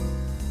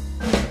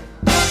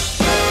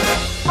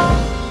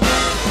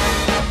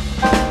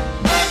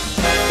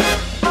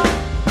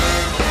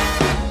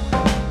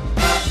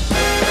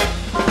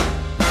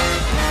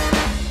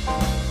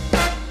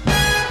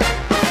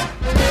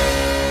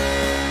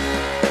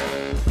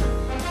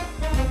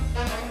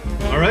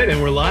All right,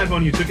 and we're live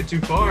on You Took It Too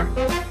Far.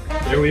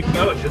 There we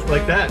go, just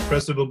like that,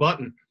 press of a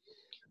button.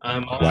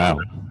 Wow.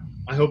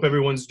 I hope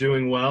everyone's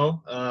doing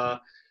well.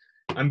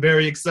 I'm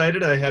very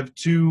excited. I have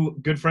two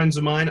good friends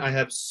of mine. I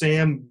have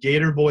Sam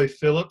Gatorboy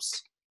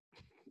Phillips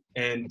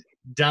and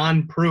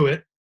Don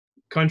Pruitt,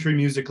 country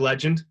music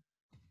legend.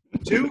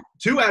 Two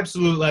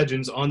absolute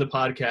legends on the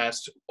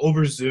podcast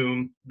over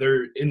Zoom.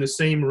 They're in the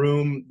same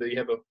room. They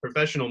have a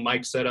professional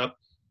mic set up.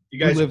 We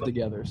live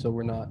together, so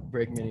we're not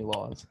breaking any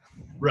laws.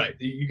 Right.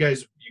 You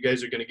guys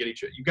are going to get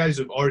each other. You guys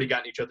have already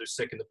gotten each other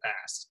sick in the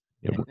past.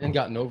 Yeah, and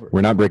gotten over it. We're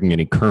not breaking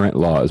any current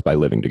laws by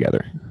living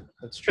together.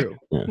 That's true.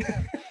 Yeah.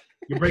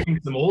 You're breaking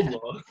some old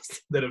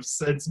laws that have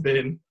since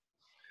been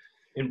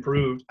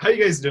improved. How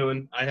you guys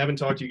doing? I haven't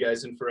talked to you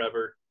guys in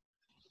forever.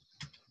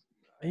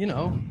 You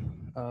know,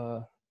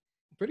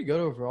 pretty good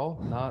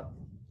overall. Not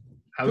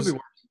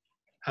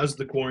how's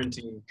the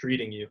quarantine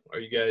treating you?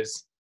 Do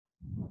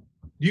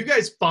you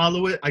guys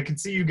follow it? I can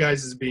see you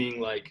guys as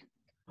being like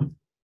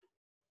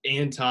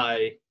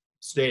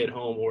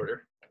anti-stay-at-home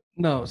order.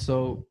 No,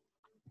 so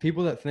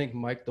people that think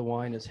Mike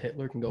DeWine is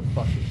Hitler can go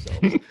fuck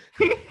themselves.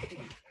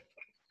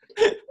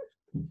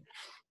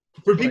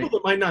 For people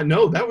that might not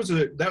know, that's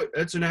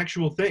an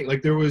actual thing.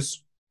 Like there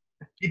was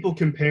people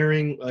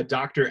comparing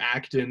Dr.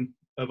 Acton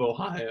of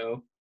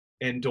Ohio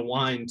and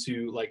DeWine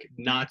to like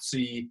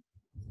Nazi.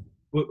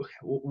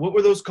 What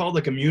were those called?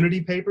 Like immunity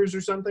papers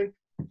or something?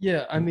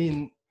 Yeah, I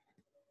mean,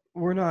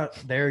 we're not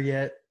there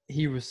yet.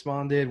 He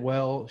responded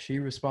well. She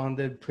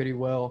responded pretty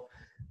well.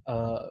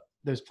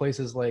 There's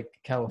places like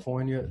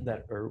California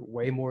that are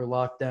way more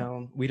locked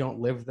down. We don't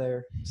live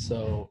there,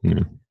 so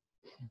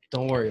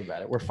don't worry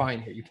about it. We're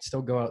fine here. You can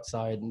still go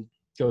outside and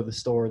go to the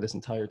store this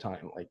entire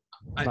time. Like,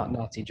 not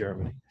Nazi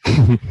Germany.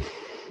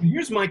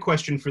 Here's my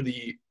question for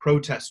the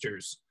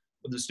protesters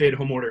of the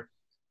stay-at-home order.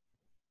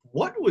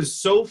 What was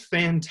so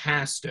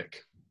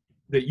fantastic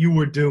that you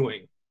were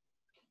doing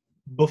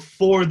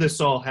before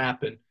this all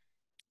happened?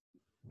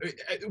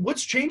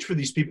 What's changed for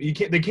these people?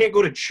 They can't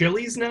go to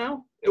Chili's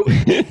now?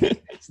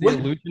 It's the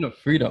illusion of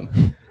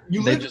freedom.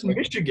 You live in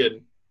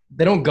Michigan.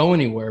 They don't go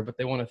anywhere, but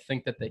they want to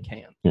think that they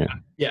can.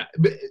 Yeah,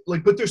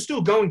 but they're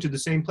still going to the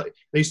same place.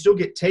 They still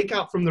get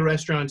takeout from the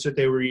restaurants that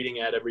they were eating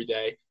at every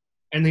day,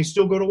 and they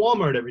still go to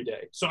Walmart every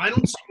day. So I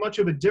don't see much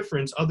of a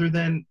difference other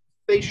than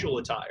facial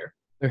attire.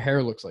 Their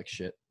hair looks like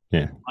shit.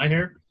 Yeah. My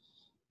hair?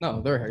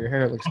 No, your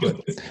hair looks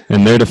good.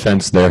 In their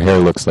defense, their hair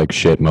looks like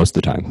shit most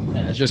of the time.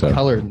 Yeah, it's just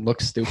colored and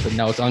looks stupid.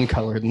 Now it's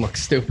uncolored and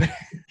looks stupid.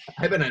 I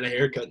haven't had a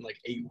haircut in like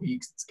 8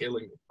 weeks. It's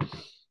killing me.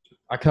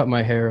 I cut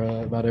my hair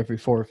about every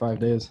 4 or 5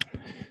 days.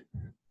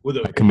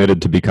 I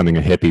committed to becoming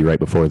a hippie right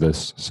before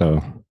this,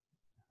 so.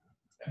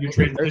 You're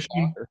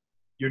transitioning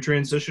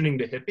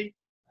to hippie?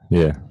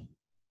 Yeah.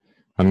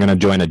 I'm going to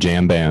join a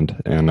jam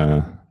band, and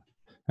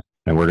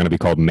we're going to be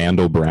called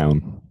Mandel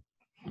Brown.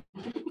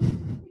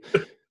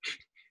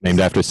 Named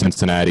after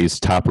Cincinnati's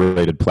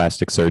top-rated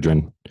plastic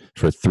surgeon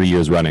for 3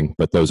 years running,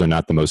 but those are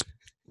not the most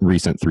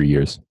recent 3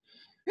 years.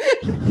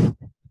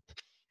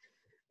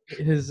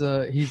 His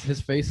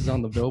face is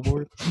on the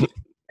billboard,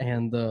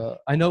 and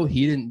I know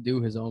he didn't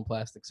do his own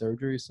plastic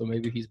surgery, so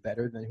maybe he's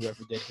better than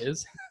whoever did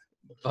his,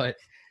 but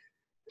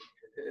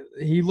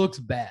he looks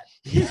bad.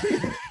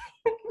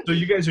 So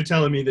you guys are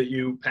telling me that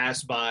you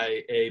passed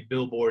by a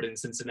billboard in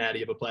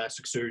Cincinnati of a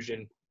plastic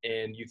surgeon,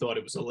 and you thought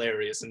it was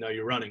hilarious, and now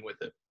you're running with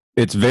it.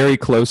 It's very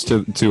close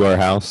to our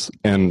house,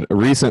 and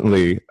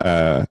recently,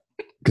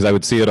 because I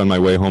would see it on my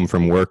way home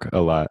from work a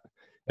lot,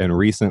 and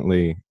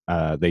recently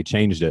they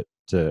changed it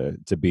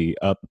to be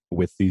up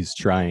with these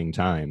trying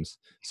times.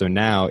 So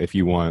now, if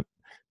you want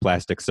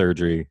plastic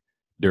surgery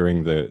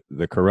during the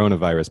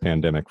coronavirus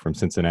pandemic from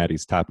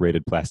Cincinnati's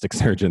top-rated plastic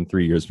surgeon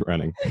 3 years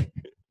running.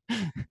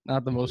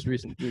 Not the most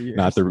recent 3 years.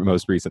 Not the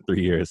most recent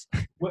 3 years.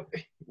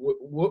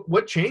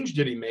 What change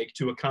did he make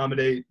to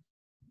accommodate?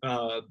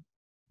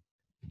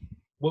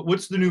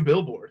 What's the new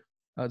billboard?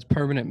 It's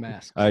permanent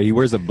mask. He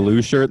wears a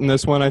blue shirt in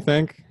this one, I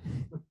think.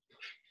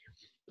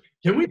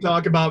 Can we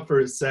talk about for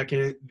a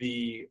second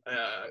the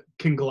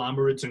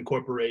conglomerates and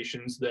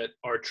corporations that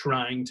are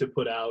trying to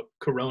put out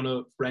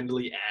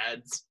corona-friendly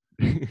ads?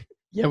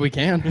 Yeah, we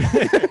can.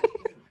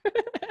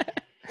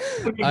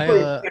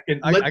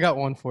 I got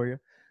one for you.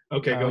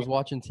 Okay, I was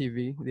watching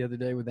TV the other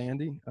day with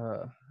Andy,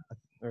 or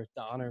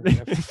Don, or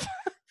whatever.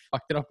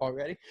 Fucked it up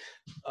already.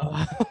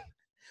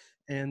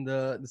 And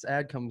this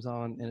ad comes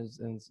on, and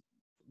it's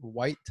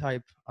white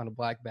type on a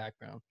black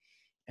background,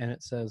 and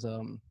it says,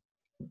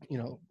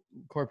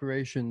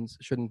 corporations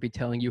shouldn't be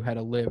telling you how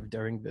to live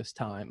during this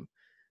time.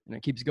 And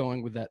it keeps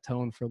going with that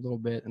tone for a little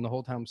bit, and the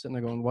whole time I'm sitting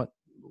there going,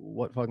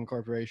 what fucking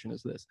corporation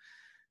is this?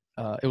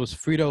 It was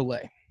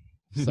Frito-Lay.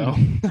 So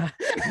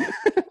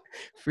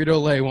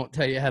Frito-Lay won't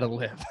tell you how to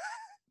live.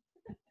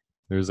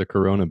 There's a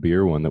Corona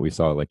beer one that we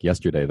saw like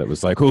yesterday that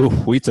was like, ooh,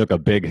 we took a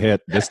big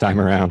hit this time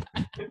around.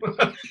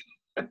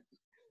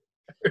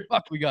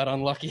 Fuck, we got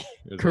unlucky.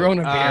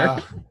 Corona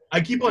beer.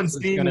 I keep on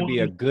seeing it's going to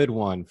be a good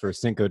one for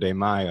Cinco de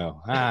Mayo.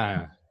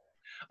 I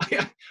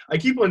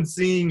keep on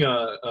seeing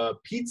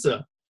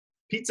pizza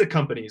pizza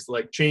companies,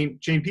 like chain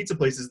pizza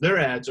places, their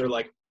ads are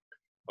like,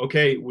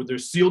 okay, well, they're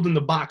sealed in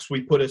the box.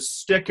 We put a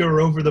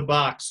sticker over the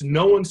box.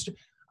 No one's.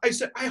 I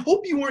said, I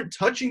hope you weren't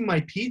touching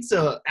my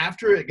pizza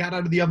after it got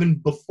out of the oven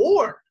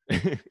before.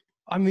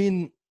 I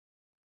mean,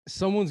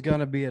 someone's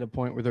gonna be at a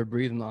point where they're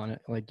breathing on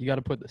it. Like, you got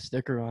to put the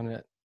sticker on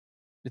it.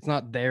 It's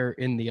not there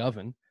in the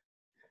oven.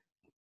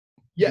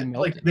 Yeah,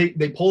 like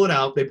they pull it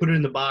out, they put it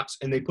in the box,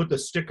 and they put the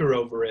sticker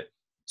over it,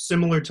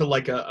 similar to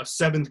like a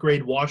 7th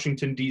grade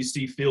Washington,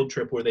 D.C. field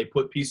trip where they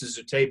put pieces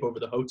of tape over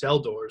the hotel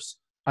doors.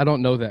 I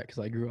don't know that because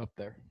I grew up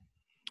there.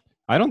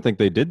 I don't think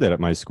they did that at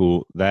my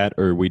school. That,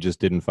 or we just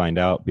didn't find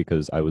out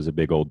because I was a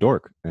big old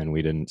dork and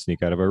we didn't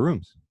sneak out of our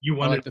rooms. You I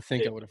wanted like to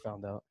think I would have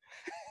found out.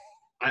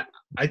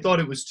 I thought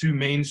it was too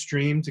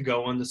mainstream to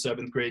go on the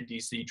 7th grade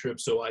DC trip,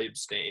 so I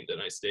abstained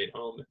and I stayed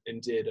home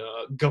and did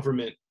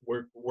government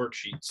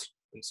worksheets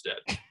instead.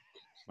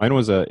 Mine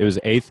was it was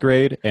 8th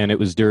grade and it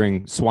was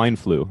during swine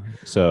flu.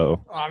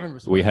 So I remember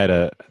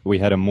we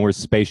had a more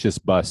spacious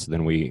bus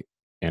than we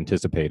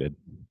anticipated.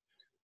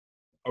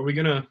 Are we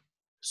gonna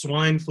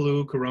swine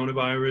flu,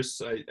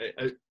 coronavirus?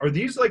 Are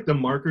these like the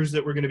markers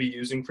that we're gonna be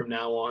using from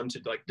now on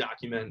to like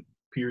document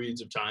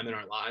periods of time in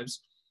our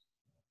lives?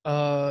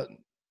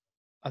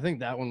 I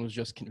think that one was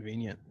just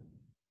convenient.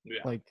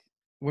 Yeah. Like,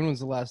 when was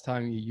the last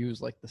time you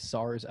used like the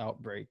SARS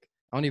outbreak?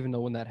 I don't even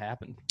know when that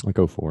happened. Like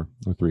 04,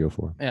 03,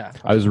 04. Yeah.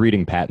 I was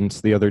reading patents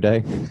the other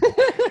day.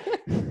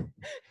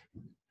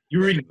 You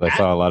were reading. I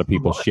saw a lot of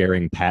people What?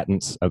 sharing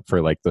patents up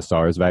for like the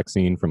SARS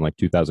vaccine from like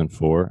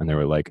 2004, and they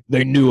were like,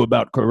 they knew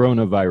about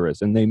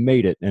coronavirus and they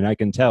made it, and I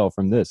can tell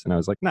from this. And I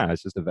was like, nah,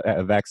 it's just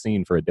a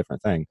vaccine for a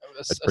different thing.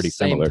 That's pretty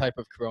same similar. type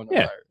of coronavirus.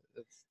 Yeah.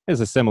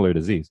 It's a similar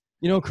disease.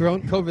 You know,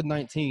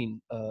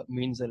 COVID-19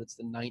 means that it's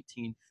the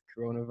 19th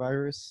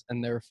coronavirus,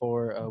 and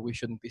therefore we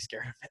shouldn't be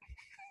scared of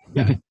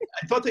it.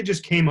 I thought they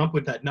just came up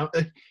with that. Now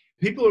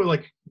people are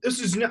like, "This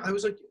is." I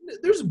was like,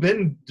 "There's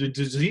been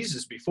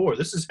diseases before.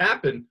 This has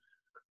happened.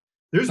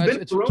 There's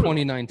been It's corona."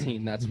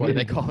 2019. That's why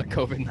they call it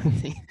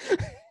COVID-19.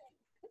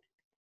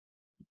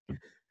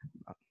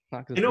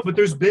 I know, but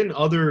there's been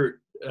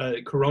other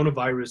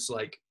coronavirus,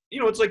 like,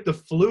 it's like the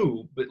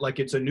flu, but like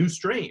it's a new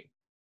strain.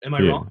 Am I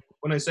Yeah. wrong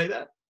when I say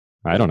that?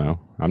 I don't know.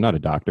 I'm not a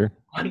doctor.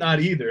 I'm not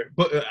either,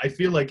 but I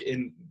feel like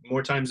in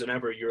more times than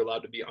ever, you're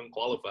allowed to be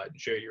unqualified and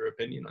share your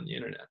opinion on the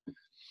internet.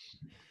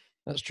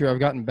 That's true. I've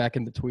gotten back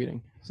into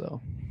tweeting,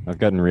 so I've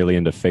gotten really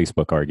into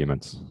Facebook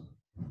arguments.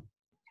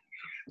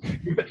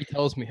 he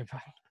tells me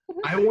about it.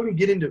 I want to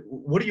get into,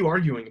 what are you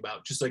arguing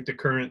about? Just like the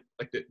current,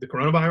 like the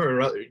coronavirus,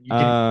 or other, you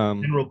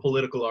get general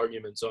political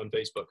arguments on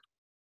Facebook?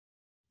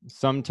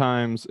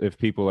 Sometimes if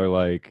people are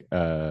like,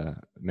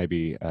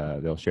 maybe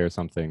they'll share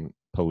something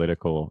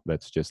political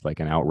that's just like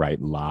an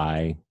outright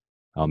lie.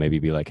 I'll maybe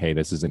be like, hey,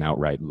 this is an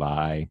outright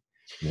lie.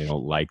 And they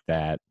don't like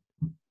that.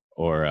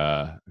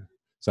 Or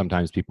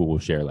sometimes people will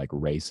share like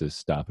racist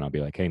stuff, and I'll be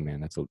like, hey, man,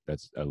 that's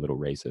a little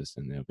racist.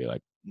 And they'll be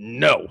like,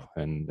 no.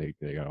 And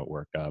they got all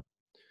worked up.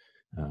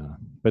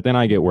 But then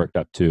I get worked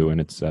up too,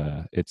 and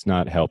it's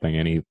not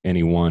helping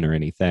anyone or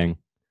anything.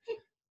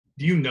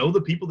 Do you know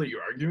the people that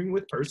you're arguing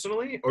with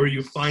personally, or are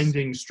you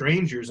finding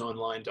strangers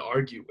online to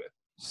argue with?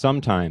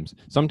 Sometimes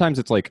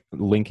it's like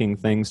linking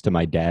things to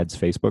my dad's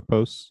Facebook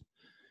posts,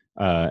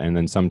 and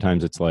then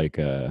sometimes it's like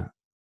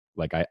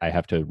I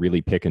have to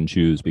really pick and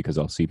choose because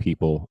I'll see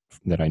people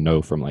that I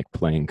know from like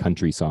playing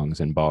country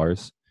songs in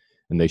bars,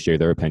 and they share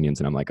their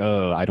opinions, and I'm like,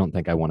 oh, I don't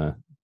think I want to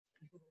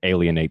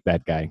alienate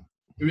that guy.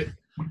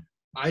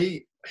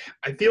 I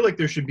feel like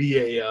there should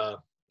be a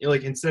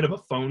like, instead of a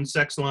phone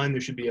sex line, there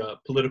should be a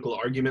political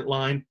argument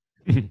line.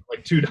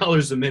 Like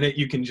 $2 a minute,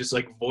 you can just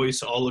like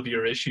voice all of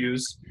your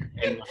issues,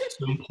 and like,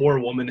 some poor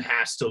woman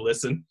has to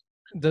listen.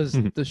 Does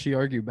she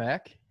argue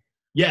back?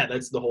 Yeah,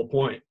 that's the whole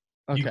point.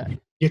 Okay. You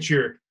get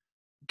your,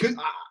 because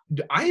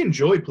I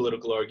enjoy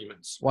political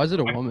arguments. Why is it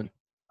a woman?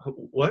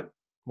 What?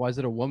 Why is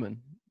it a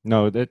woman?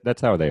 No,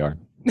 that's how they are.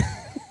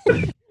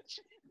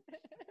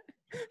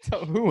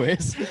 So who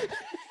is?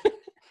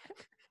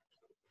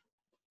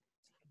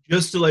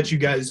 Just to let you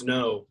guys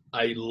know,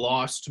 I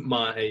lost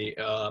my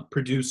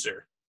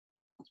producer.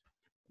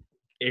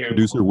 Aaron.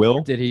 Producer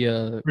Will? Did he?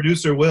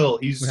 Producer Will.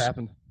 He's. What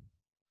happened?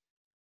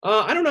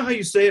 I don't know how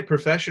you say it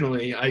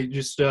professionally. I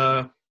just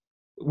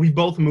we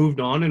both moved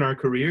on in our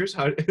careers.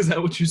 How is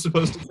that what you're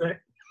supposed to say?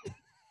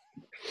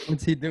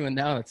 What's he doing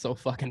now? That's so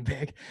fucking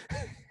big.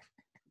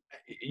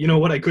 You know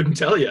what? I couldn't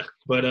tell you,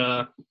 but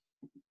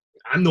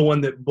I'm the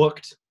one that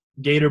booked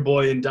Gator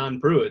Boy and Don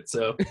Pruitt.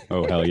 So.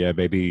 Oh hell yeah,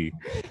 baby!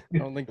 I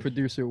don't think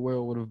producer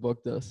Will would have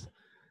booked us.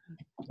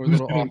 We're a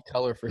little off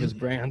color for his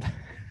brand.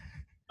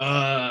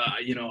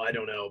 I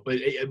don't know, but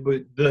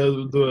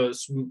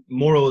the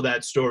moral of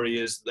that story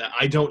is that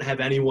I don't have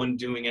anyone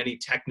doing any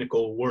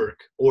technical work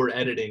or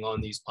editing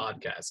on these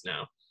podcasts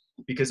now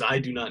because I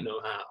do not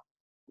know how.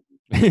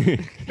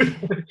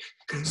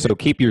 So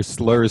keep your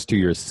slurs to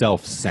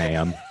yourself,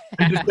 Sam.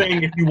 I'm just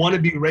saying, if you want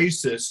to be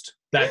racist,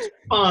 that's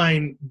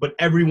fine, but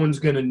everyone's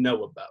gonna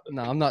know about it.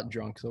 No, I'm not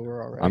drunk, so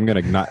we're all right. I'm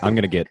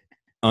gonna get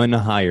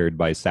unhired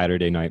by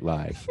Saturday Night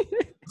Live.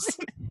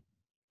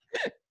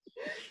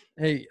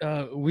 Hey,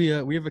 we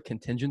have a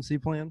contingency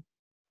plan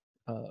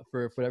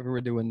for if whatever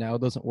we're doing now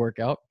doesn't work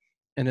out,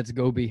 and it's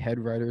go be head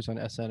writers on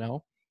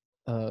SNL.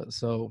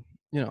 So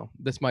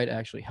this might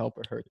actually help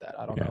or hurt that.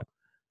 I don't know.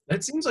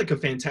 That seems like a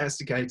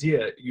fantastic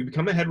idea. You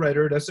become a head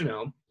writer at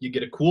SNL, you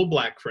get a cool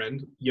black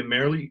friend, you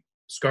marry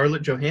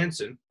Scarlett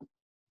Johansson,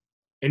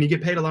 and you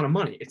get paid a lot of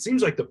money. It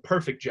seems like the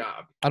perfect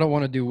job. I don't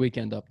want to do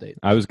Weekend Update.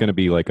 I was going to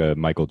be like a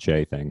Michael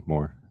Che thing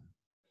more.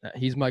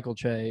 He's Michael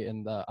Che,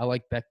 and I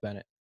like Beck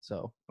Bennett,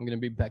 so I'm gonna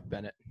be Beck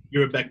Bennett.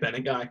 You're a Beck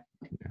Bennett guy.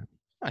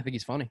 I think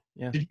he's funny.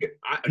 Yeah.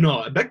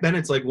 No, Beck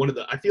Bennett's like one of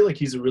the. I feel like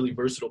he's a really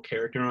versatile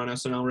character on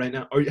SNL right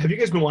now. Have you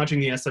guys been watching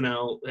the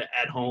SNL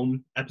at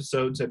home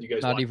episodes? Have you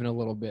guys? Not even a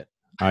little bit.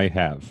 I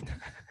have.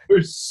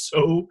 They're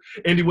so.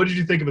 Andy, what did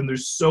you think of them? They're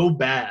so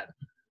bad.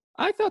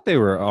 I thought they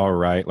were all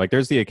right. Like,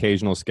 there's the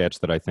occasional sketch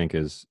that I think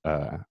is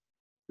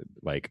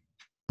like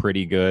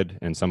pretty good,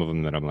 and some of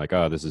them that I'm like,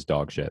 oh, this is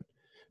dog shit.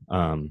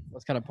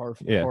 That's kind of par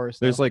for the Yeah, course.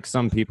 there's though. like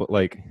some people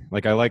like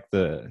I like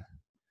the.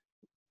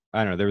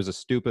 I don't know. There was a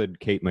stupid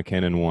Kate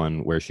McKinnon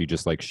one where she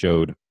just like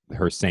showed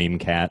her same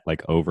cat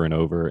like over and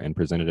over and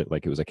presented it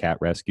like it was a cat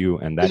rescue,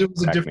 and that It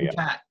was a cracked me different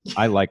up. cat.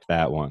 I liked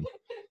that one,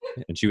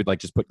 and she would like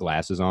just put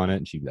glasses on it,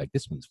 and she'd be like,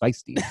 "This one's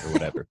feisty" or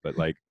whatever. But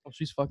like, Oh,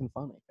 she's fucking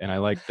funny. and I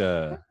liked.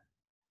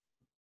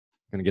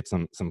 Gonna get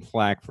some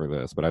flack for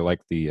this, but I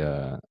like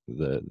the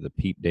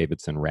Pete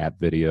Davidson rap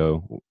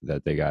video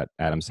that they got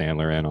Adam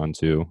Sandler in on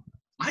too.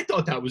 I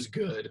thought that was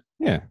good.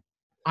 Yeah,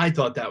 I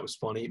thought that was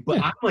funny, but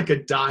Yeah. I'm like a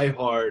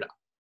diehard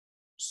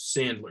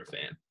Sandler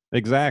fan.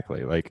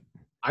 exactly. Like,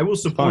 I will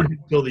support fun. him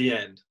till the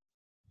end.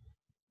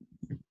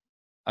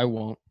 I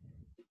won't.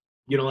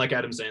 You don't like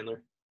Adam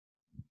Sandler?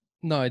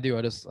 No, I do.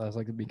 I just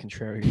like to be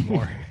contrarian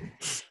more.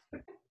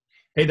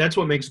 Hey, that's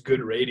what makes good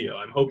radio.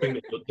 I'm hoping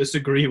that you'll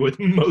disagree with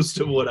most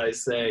of what I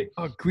say.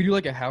 Oh, could we do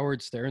like a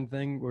Howard Stern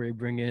thing where we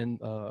bring in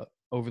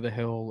over the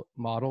hill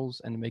models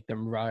and make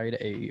them ride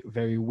a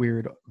very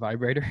weird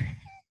vibrator?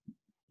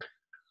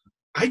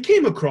 I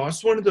came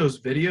across one of those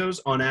videos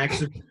on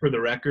accident, for the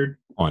record.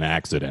 on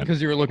accident.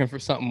 Because you were looking for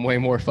something way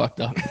more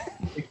fucked up.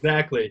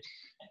 Exactly.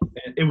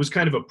 And it was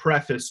kind of a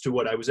preface to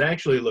what I was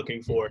actually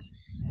looking for.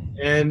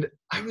 And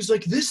I was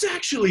like, this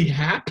actually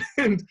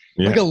happened.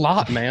 Yeah. Like a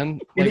lot, man.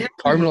 It Like happened.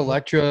 Carmen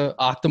Electra,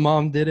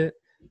 Octomom did it.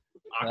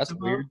 That's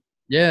Octomom? weird.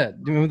 Yeah. Do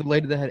you remember the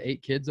lady that had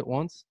 8 kids at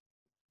once?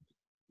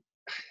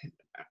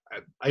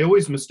 I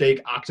always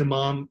mistake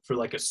Octomom for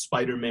like a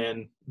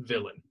Spider-Man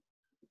villain.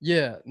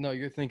 Yeah. No,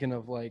 you're thinking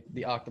of like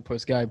the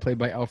octopus guy played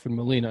by Alfred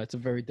Molina. It's a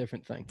very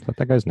different thing. Is that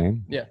that guy's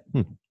name? Yeah.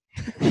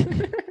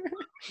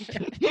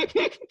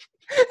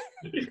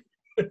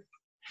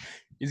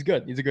 He's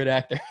good. He's a good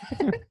actor.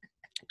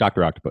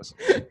 Dr. Octopus.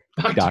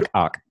 Doc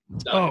Ock.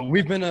 Oh,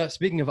 we've been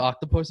speaking of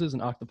octopuses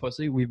and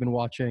Octopussy. We've been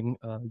watching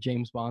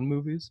James Bond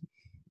movies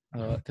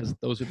because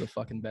those are the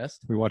fucking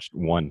best. We watched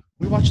one.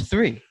 We watched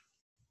 3.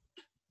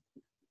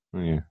 Oh,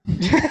 yeah.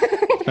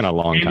 It's been a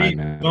long Andy, time,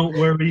 man. don't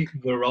worry,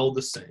 they're all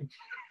the same.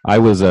 I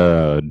was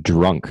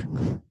drunk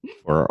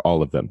for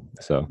all of them.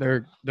 So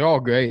They're all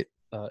great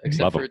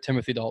except Love 'em. for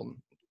Timothy Dalton.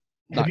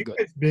 Have Not you good.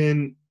 guys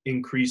been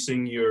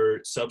increasing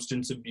your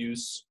substance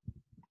abuse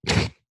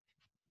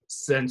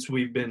since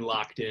we've been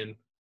locked in?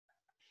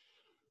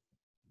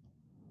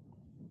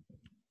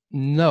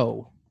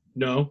 No.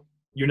 No?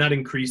 You're not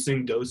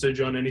increasing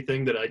dosage on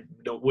anything that I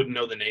wouldn't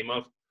know the name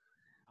of?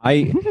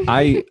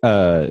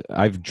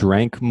 I've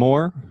drank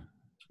more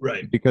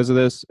Right. because of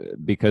this,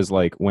 because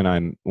like when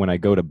I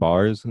go to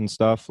bars and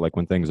stuff, like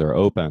when things are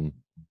open,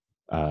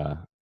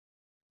 I'll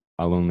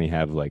only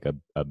have like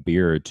a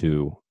beer or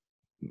two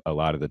a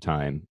lot of the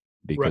time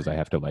because Right. I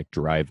have to like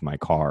drive my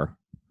car.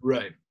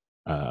 Right.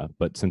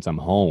 But since I'm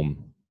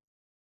home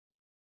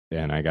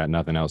and I got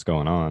nothing else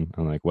going on,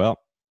 I'm like, well,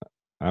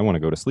 I want to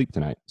go to sleep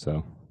tonight.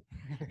 So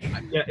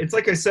Yeah, it's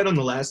like I said on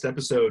the last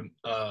episode,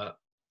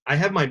 I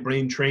have my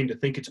brain trained to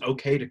think it's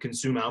okay to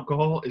consume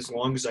alcohol as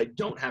long as I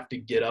don't have to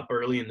get up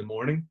early in the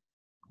morning.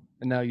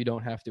 And now you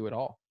don't have to at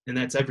all. And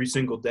that's every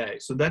single day.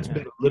 So that's Yeah.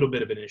 been a little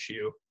bit of an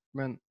issue.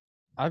 Man,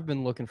 I've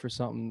been looking for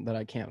something that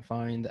I can't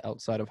find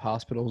outside of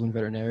hospitals and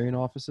veterinarian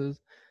offices.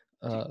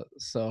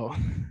 So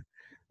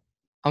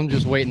I'm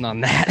just waiting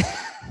on that.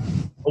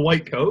 A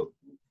white coat?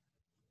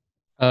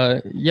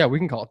 Yeah, we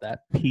can call it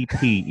that.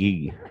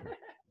 PPE.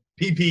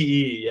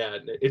 PPE, yeah.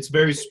 It's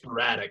very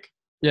sporadic.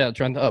 Yeah,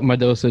 trying to up my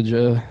dosage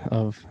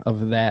of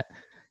that.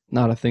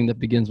 Not a thing that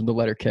begins with the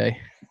letter K.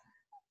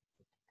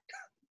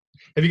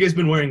 Have you guys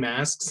been wearing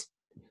masks?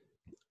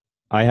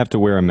 I have to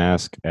wear a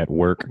mask at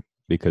work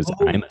because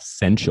Oh. I'm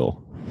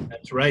essential.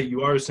 That's right.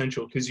 You are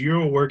essential because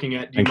you're working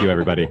at. Thank you,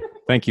 everybody.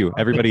 Thank you,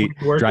 everybody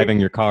Working? driving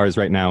your cars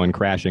right now and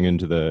crashing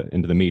into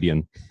the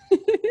median.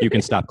 You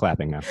can stop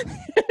clapping now.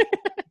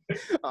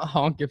 A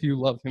honk if you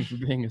love him for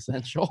being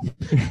essential.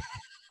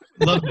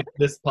 Love that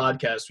this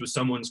podcast was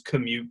someone's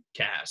commute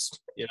cast.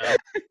 You know,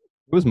 It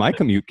was my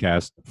commute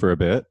cast for a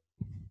bit.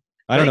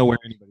 I don't know where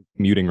anybody's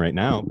commuting right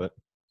now, but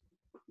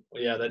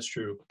well, yeah, that's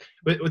true.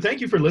 But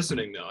thank you for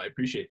listening, though. I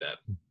appreciate that.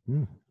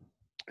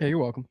 Yeah, you're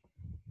welcome.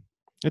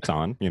 it's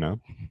on, you know.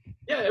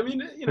 Yeah, I mean,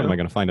 What, am I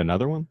going to find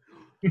another one?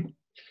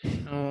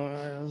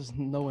 There's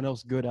no one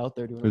else good out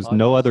there doing. There's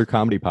no other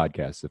comedy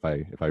podcasts, if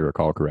I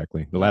recall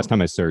correctly. The last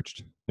time I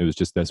searched, it was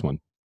just this one.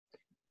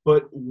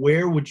 But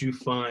where would you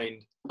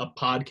find a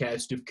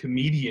podcast of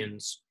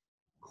comedians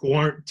who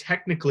aren't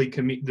technically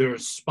they're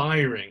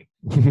aspiring?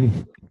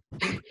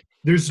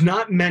 There's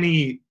not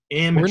many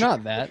amateurs. We're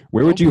not that.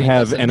 Where would you Nobody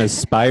have does an it.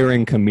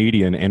 aspiring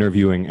comedian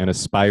interviewing an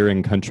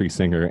aspiring country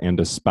singer and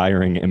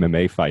aspiring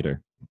MMA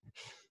fighter?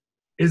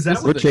 Is that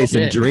This We're the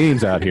chasing shit.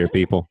 dreams out here,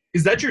 people.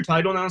 is that your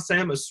title now,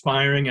 Sam?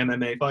 Aspiring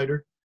MMA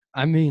fighter?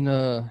 I mean,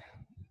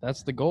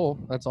 that's the goal.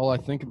 That's all I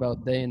think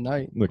about day and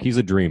night. Look, he's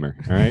a dreamer,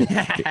 all right?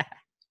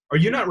 Are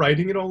you not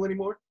writing it all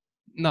anymore?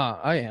 Nah,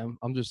 I am.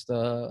 I'm just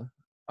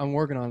I'm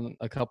working on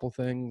a couple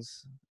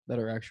things that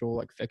are actual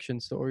like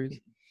fiction stories.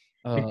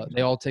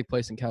 They all take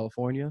place in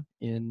California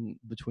in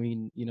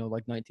between,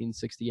 like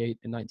 1968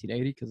 and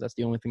 1980, because that's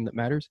the only thing that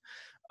matters.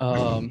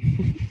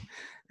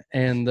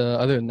 And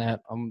other than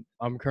that,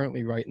 I'm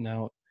currently writing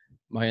out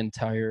my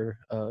entire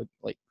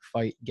like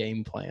fight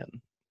game plan,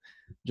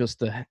 just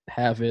to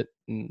have it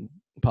and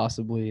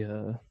possibly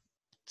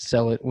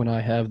sell it when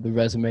I have the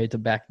resume to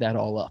back that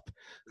all up.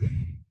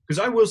 Because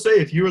I will say,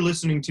 if you are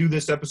listening to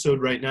this episode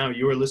right now,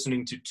 you are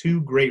listening to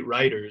two great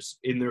writers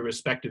in their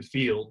respective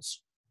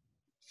fields: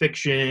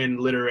 fiction,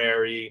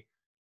 literary,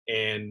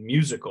 and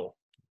musical.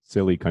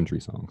 Silly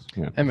country songs.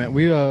 Yeah. Hey man,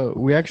 we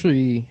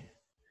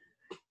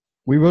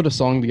wrote a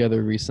song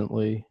together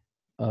recently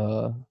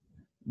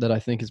that I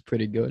think is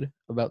pretty good,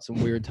 about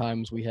some weird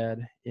times we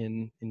had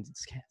in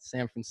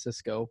San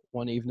Francisco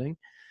one evening.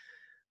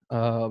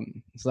 So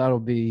that'll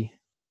be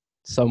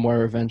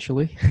somewhere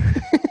eventually.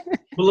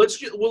 Well,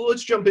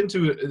 let's jump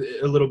into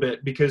it a little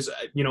bit, because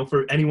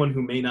for anyone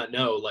who may not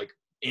know, like,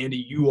 Andy,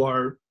 you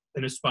are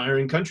an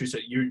aspiring country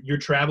singer. You're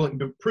traveling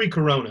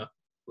pre-corona,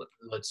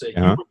 let's say.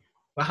 Uh-huh.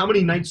 How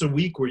many nights a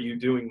week were you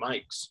doing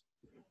mics?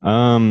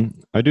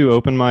 I do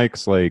open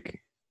mics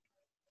like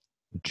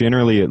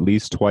generally at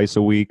least twice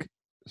a week.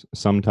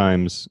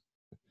 Sometimes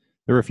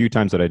there were a few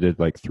times that I did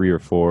like 3 or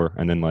 4,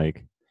 and then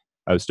like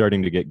I was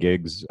starting to get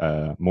gigs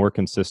more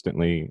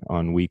consistently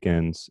on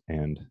weekends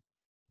and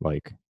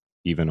like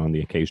even on the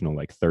occasional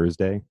like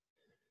Thursday.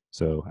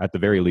 So at the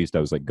very least,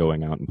 I was like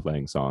going out and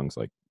playing songs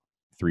like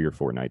 3 or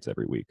 4 nights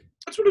every week.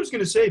 That's what I was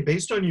going to say.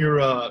 Based on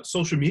your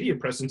social media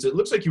presence, it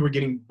looks like you were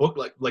getting booked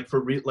like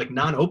for like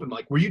non-open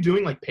mic. Were you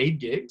doing like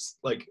paid gigs,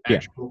 like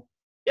actual?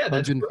 Yeah,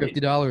 that's great.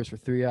 $150 for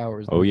 3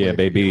 hours. Oh yeah,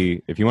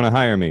 baby! If you want to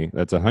hire me,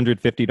 that's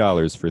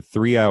 $150 for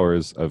 3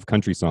 hours of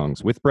country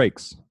songs with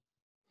breaks.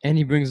 And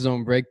he brings his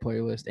own break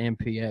playlist and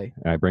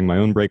PA. I bring my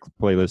own break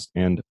playlist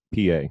and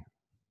PA.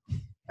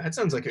 That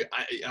sounds like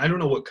I don't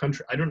know what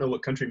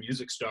country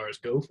music stars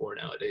go for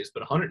nowadays,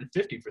 but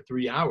 150 for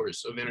 3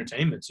 hours of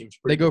entertainment seems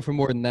pretty. They go for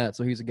more than that,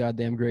 so he's a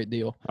goddamn great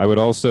deal. I would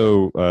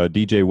also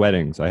DJ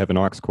weddings. I have an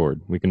aux cord.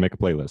 We can make a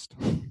playlist.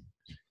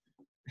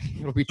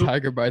 It'll be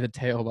Tiger by the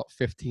Tail about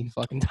 15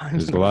 fucking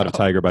times. There's a lot of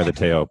Tiger by the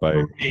Tail by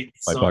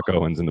song. Buck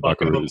Owens and the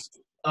Buckaroos.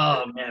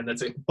 Oh man,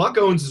 that's it. Buck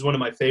Owens is one of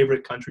my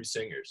favorite country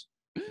singers.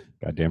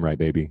 Goddamn right,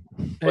 baby.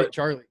 Hey,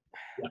 Charlie.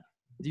 Yeah.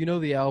 Do you know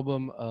the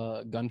album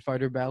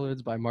Gunfighter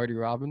Ballads by Marty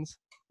Robbins?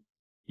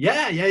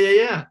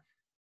 Yeah.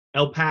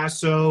 El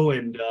Paso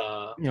and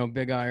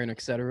Big Iron,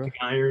 etc. Big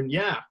Iron.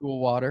 Yeah. Cool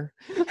Water.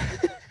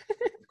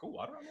 Cool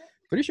Water on that?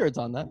 Pretty sure it's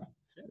on that.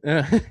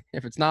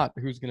 If it's not,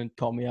 who's gonna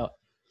call me out?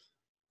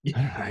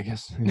 I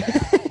guess.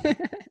 I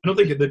don't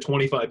think the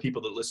 25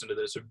 people that listen to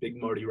this are big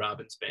Marty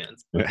Robbins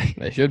fans.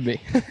 They should be.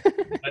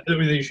 I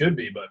think they should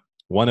be, but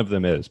One of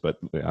them is, but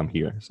I'm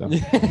here, so.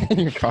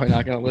 You're probably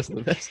not gonna listen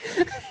to this.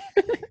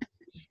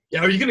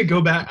 yeah, are you gonna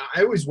go back?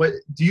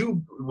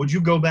 Would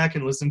you go back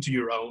and listen to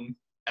your own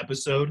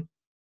episode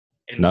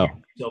and No.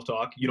 self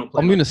talk? You don't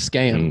play. I'm gonna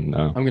scan.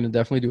 No. I'm gonna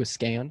definitely do a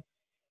scan.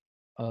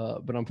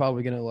 But I'm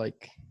probably gonna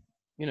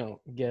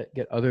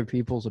get other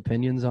people's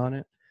opinions on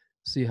it,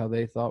 see how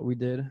they thought we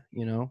did.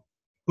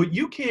 But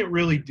you can't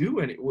really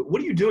do any.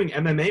 What are you doing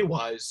MMA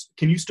wise?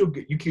 Can you still?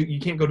 You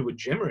can't go to a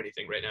gym or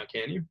anything right now,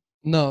 can you?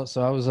 No,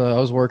 so I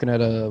was working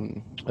at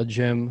a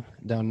gym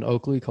down in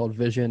Oakley called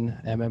Vision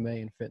MMA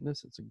and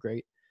Fitness. It's a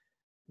great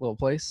little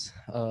place.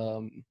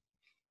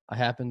 I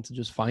happened to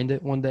just find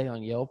it one day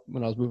on Yelp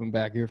when I was moving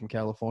back here from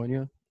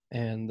California,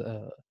 and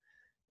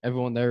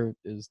everyone there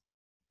is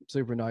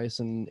super nice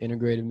and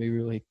integrated me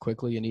really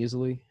quickly and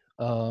easily.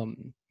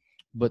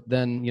 But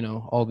then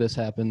all this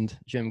happened.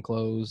 Gym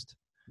closed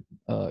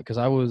because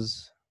I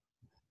was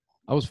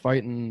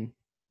fighting,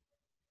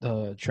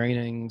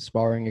 training,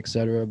 sparring,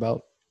 etc.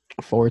 about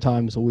 4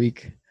 times a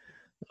week.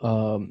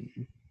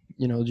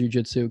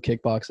 Jiu-jitsu,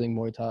 kickboxing,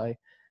 Muay Thai,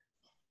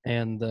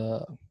 and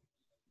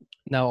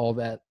now all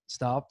that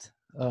stopped.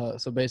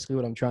 So basically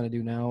what I'm trying to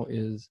do now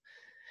is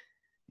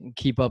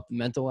keep up the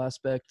mental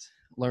aspect,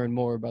 learn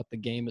more about the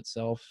game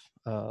itself,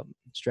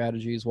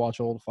 strategies, watch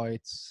old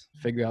fights,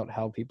 figure out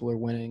how people are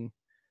winning,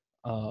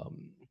 how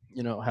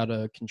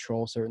to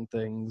control certain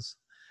things,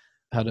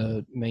 how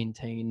to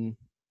maintain,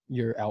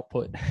 your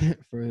output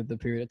for the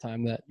period of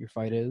time that your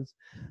fight is.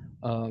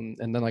 And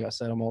then, like I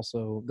said, I'm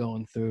also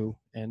going through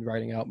and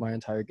writing out my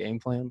entire game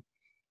plan,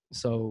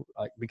 so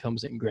it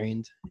becomes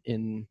ingrained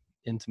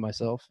into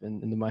myself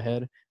and into my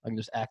head. I can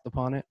just act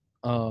upon it.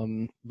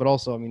 But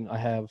also, I mean, I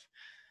have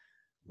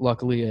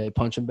luckily a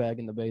punching bag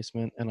in the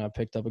basement, and I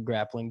picked up a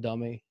grappling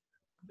dummy.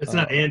 It's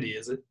not Andy,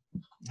 is it?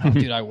 Oh,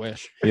 dude, I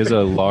wish. He has a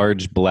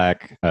large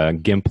black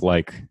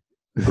gimp-like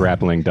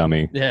grappling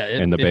dummy, Yeah,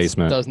 in the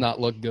basement. Does not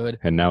look good,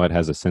 and now it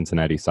has a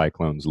Cincinnati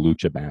Cyclones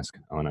lucha mask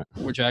on it.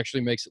 which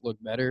actually makes it look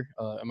better.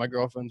 And my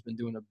girlfriend's been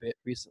doing a bit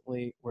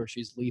recently where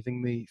she's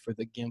leaving me for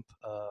the gimp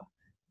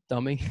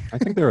dummy. I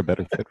think they're a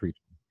better fit for each.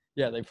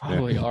 Yeah, they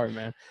probably are,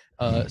 man.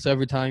 So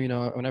every time,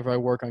 whenever I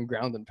work on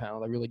ground and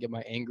pound, I really get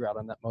my anger out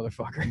on that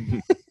motherfucker.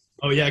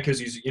 Oh yeah, because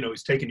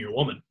he's taking your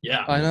woman.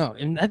 Yeah. I know,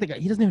 and I think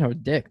he doesn't even have a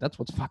dick. That's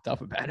what's fucked up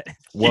about it.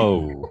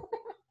 Whoa.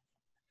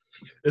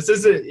 This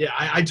isn't. Yeah,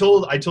 I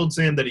told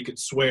Sam that he could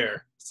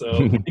swear, so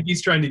I think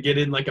he's trying to get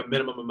in like a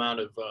minimum amount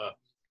of.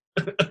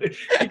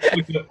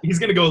 He's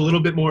gonna go a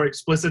little bit more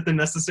explicit than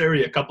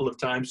necessary a couple of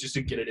times just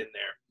to get it in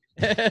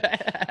there.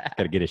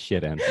 Gotta get his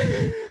shit in.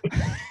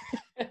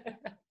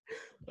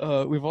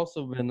 We've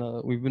also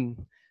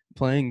been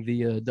playing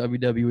the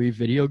WWE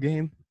video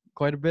game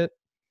quite a bit.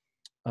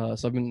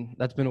 So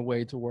that's been a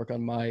way to work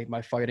on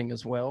my fighting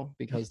as well,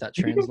 because that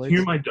Can you guys translates.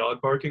 hear my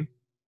dog barking?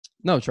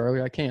 No,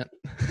 Charlie, I can't.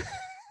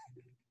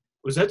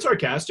 Was that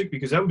sarcastic?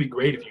 Because that would be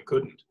great if you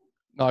couldn't.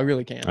 No, I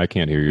really can't. I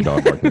can't hear your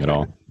dog barking at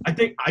all. I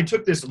think I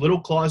took this little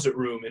closet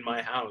room in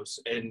my house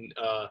and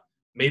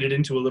made it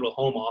into a little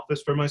home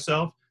office for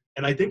myself,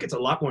 and I think it's a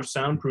lot more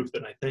soundproof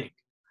than I think.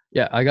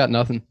 Yeah, I got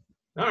nothing.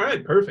 All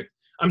right, perfect.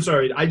 I'm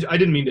sorry. I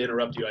didn't mean to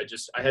interrupt you.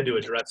 I had to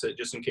address it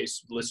just in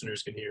case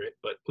listeners can hear it.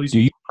 But please. Do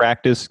you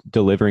practice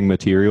delivering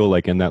material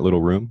like in that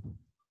little room?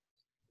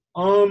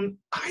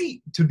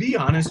 To be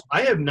honest,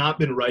 I have not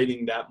been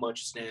writing that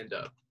much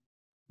stand-up.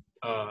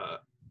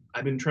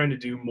 I've been trying to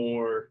do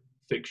more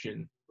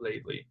fiction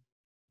lately.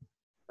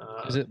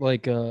 Is it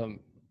like the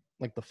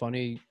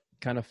funny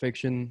kind of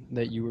fiction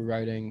that you were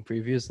writing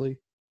previously?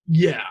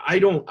 Yeah,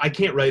 I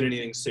can't write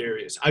anything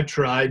serious. I've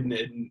tried,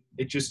 and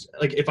it just,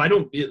 like, if I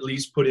don't at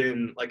least put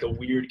in like a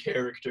weird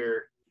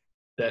character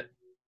that,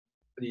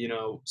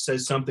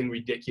 says something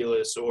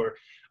ridiculous, or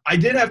I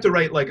did have to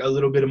write like a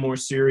little bit of more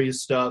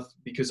serious stuff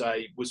because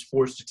I was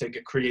forced to take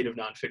a creative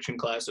nonfiction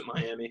class at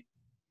Miami.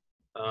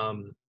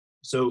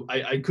 So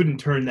I couldn't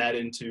turn that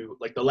into,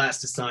 like, the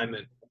last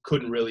assignment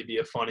couldn't really be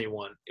a funny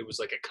one. It was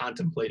like a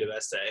contemplative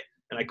essay,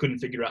 and I couldn't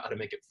figure out how to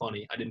make it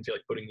funny. I didn't feel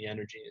like putting the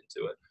energy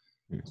into it.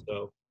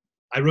 So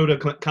I wrote a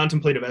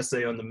contemplative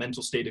essay on the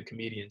mental state of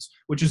comedians,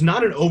 which is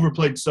not an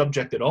overplayed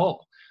subject at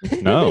all.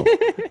 No.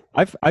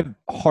 I've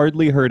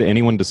hardly heard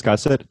anyone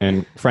discuss it,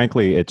 and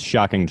frankly, it's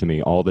shocking to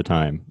me all the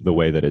time, the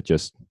way that it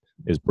just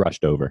is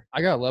brushed over.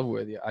 I got to level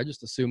with you. I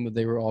just assumed that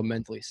they were all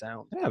mentally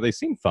sound. Yeah, they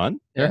seem fun.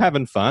 Yeah. They're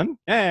having fun.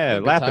 Yeah,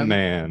 Good laughing time.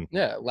 man.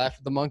 Yeah, laugh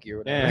at the monkey or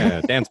whatever.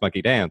 Yeah, dance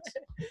monkey dance.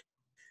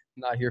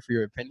 Not here for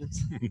your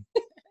opinions.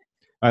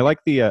 I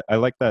like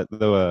that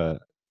though.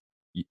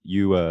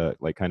 You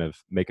like kind of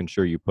making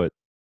sure you put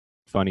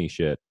funny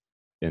shit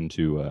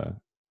into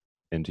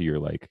your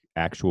like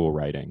actual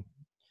writing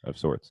of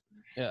sorts.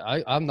 Yeah,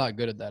 I'm not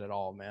good at that at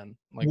all, man.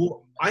 Like,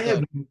 Well, I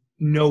have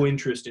no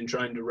interest in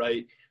trying to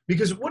write,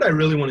 because what I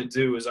really want to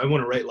do is I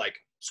want to write like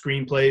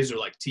screenplays or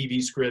like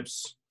TV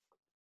scripts,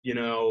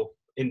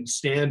 in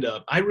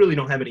stand-up. I really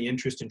don't have any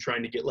interest in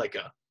trying to get like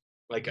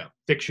a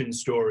fiction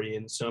story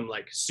in some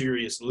like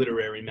serious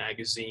literary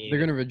magazine. they're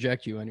gonna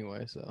reject you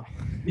anyway, so.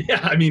 Yeah,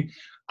 I mean,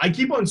 I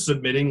keep on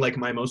submitting like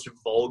my most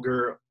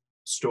vulgar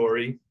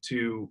story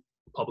to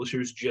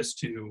publishers just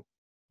to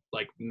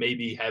like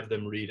maybe have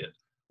them read it,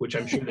 which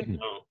I'm sure they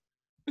don't.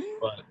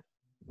 But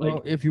like,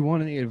 Well, if you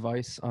want any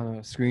advice on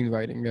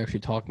screenwriting, we're actually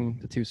talking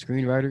to two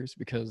screenwriters,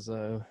 because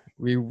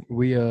we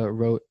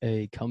wrote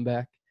a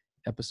comeback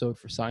episode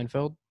for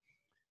Seinfeld.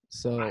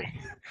 So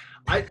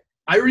I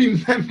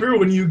remember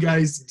when you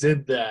guys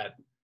did that.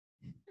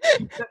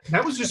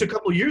 That was just a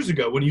couple years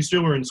ago when you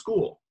still were in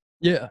school.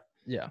 yeah,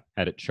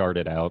 Had it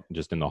charted out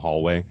just in the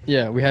hallway.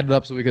 we had it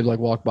up so we could like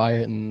walk by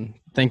it and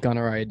think on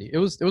our idea. It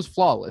was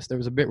flawless. There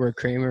was a bit where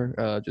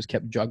Kramer just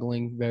kept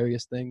juggling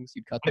various things.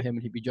 You'd cut to him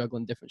and he'd be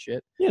juggling different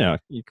shit.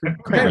 You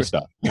Kramer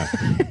stuff. Yeah.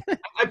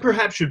 I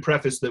perhaps should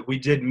preface that we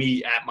did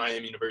meet at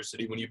Miami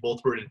University when you both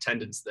were in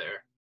attendance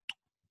there.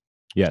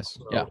 Yes.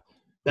 So Yeah.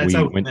 That's We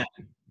how we went- met.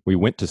 We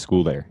went to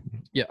school there.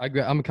 Yeah,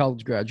 I'm a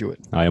college graduate,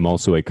 I am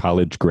also a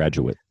college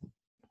graduate,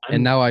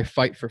 and now I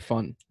fight for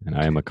fun. and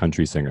I am a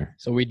country singer.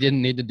 So we didn't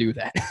need to do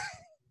that.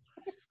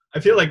 I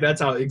feel like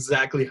that's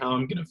exactly how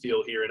I'm going to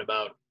feel here in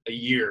about a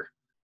year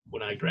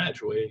when I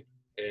graduate,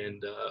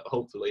 and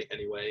hopefully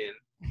anyway,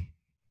 and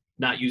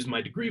not use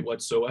my degree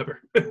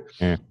whatsoever.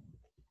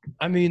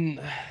 I mean,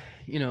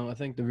 I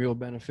think the real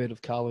benefit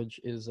of college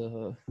is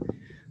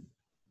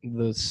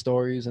the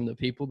stories and the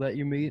people that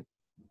you meet.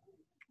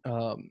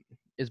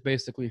 It's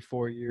basically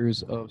 4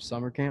 years of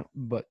summer camp,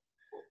 but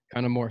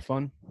kind of more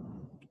fun,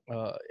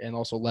 and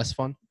also less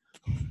fun.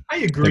 I I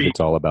think agree. it's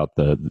all about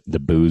the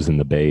booze and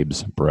the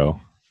babes, bro.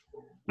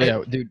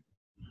 Yeah, dude.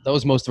 That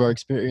was most of our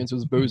experience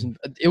was booze, and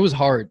it was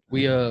hard.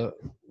 We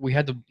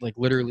had to like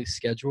literally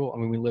schedule. I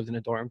mean, we lived in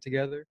a dorm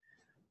together.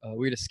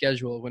 We had to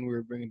schedule when we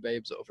were bringing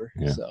babes over.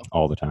 Yeah, So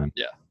all the time.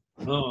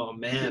 Oh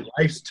man,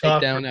 life's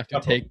tough. takedown for a after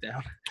couple-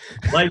 takedown.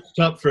 Life's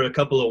tough for a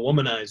couple of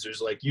womanizers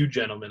like you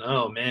gentlemen.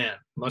 Oh man,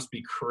 must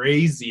be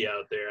crazy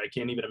out there. I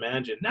can't even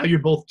imagine. Now you're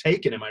both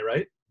taken, am I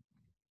right?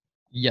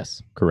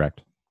 Yes.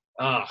 Correct.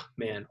 Ah,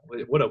 man,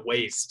 what a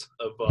waste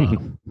of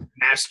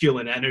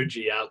masculine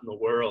energy out in the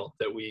world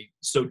that we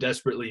so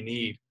desperately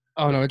need.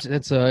 Oh no,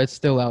 it's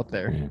still out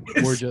there.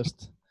 Yeah. We're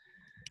just,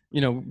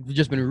 we've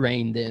just been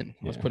reined in.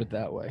 Let's Yeah. put it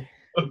that way.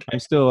 Okay. I'm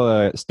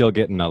still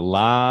getting a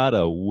lot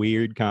of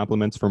weird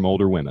compliments from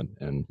older women,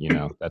 and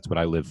that's what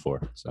I live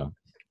for. So,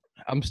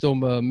 I'm still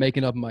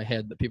making up in my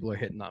head that people are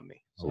hitting on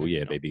me. So, oh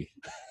yeah, baby.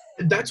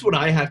 That's what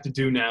I have to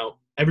do now.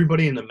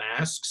 Everybody in the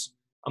masks.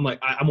 I'm like,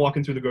 I'm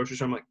walking through the grocery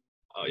store. I'm like,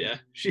 oh yeah,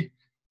 she's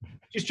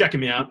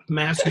checking me out.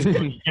 Mask is you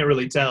can't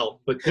really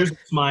tell, but there's a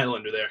smile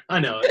under there. I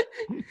know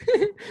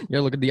it. Yeah,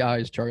 look at the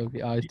eyes, Charlie.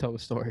 The eyes tell the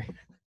story.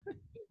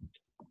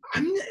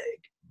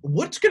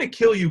 What's gonna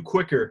kill you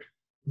quicker,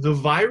 the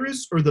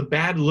virus or the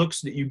bad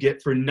looks that you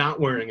get for not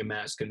wearing a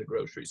mask in the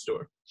grocery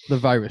store? The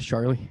virus,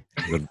 Charlie.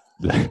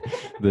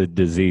 The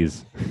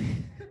disease.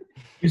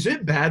 Is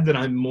it bad that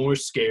I'm more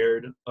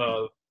scared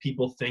of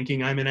people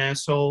thinking I'm an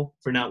asshole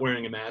for not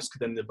wearing a mask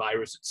than the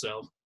virus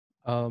itself?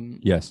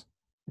 Yes.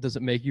 Does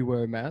it make you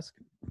wear a mask?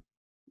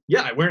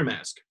 Yeah, I wear a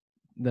mask.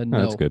 Then No,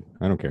 no. that's good.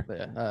 I don't care.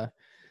 Yeah,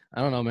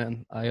 I don't know,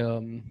 man.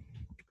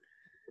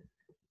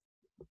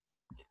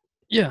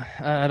 Yeah,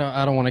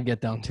 I don't want to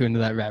get down too into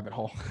that rabbit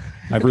hole.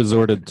 I've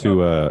resorted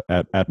to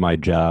at my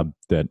job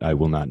that I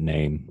will not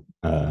name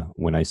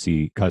when I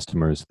see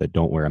customers that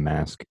don't wear a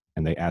mask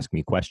and they ask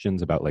me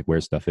questions about like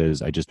where stuff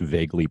is. I just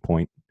vaguely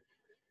point.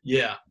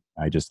 Yeah,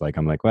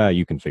 I'm like, well,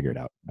 you can figure it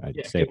out. I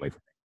Yeah, stay away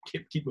from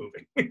keep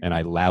moving. it. And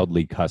I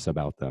loudly cuss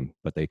about them,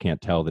 but they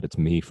can't tell that it's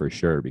me for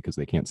sure because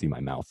they can't see my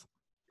mouth.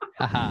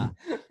 Haha.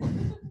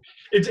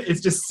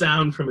 It's just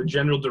sound from a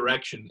general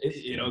direction.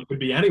 It could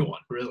be anyone,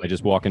 really. I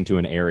just walk into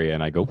an area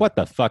and I go, what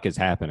the fuck is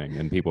happening?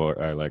 And people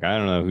are like, I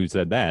don't know who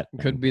said that.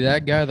 Could be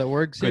that guy that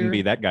works Couldn't here.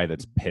 be that guy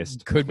that's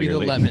pissed. Could be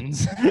clearly. the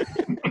lemons.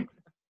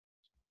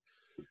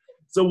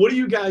 So what are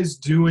you guys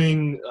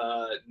doing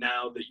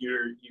now that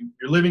you're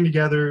living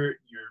together?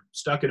 You're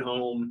stuck at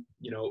home.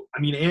 I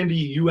mean, Andy,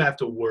 you have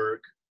to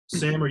work.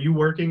 Sam, are you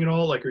working at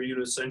all? Like, are you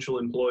an essential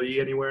employee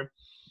anywhere?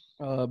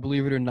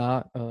 Believe it or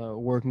not,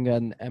 working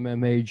at an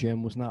MMA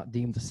gym was not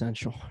deemed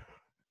essential.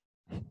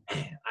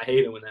 I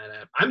hate it when that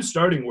happens. I'm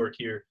starting work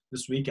here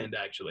this weekend,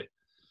 actually.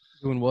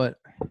 Doing what?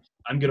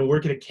 I'm going to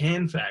work at a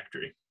can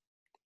factory.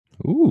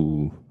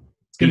 Ooh.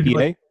 It's going to BPA be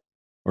like,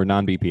 or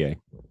non-BPA?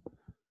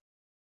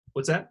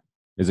 what's that?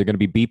 Is it going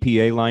to be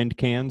BPA lined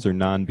cans or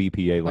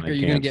non-BPA Like, lined are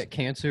you cans? gonna get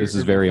cancer? This or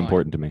is very be fine?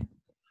 important to me.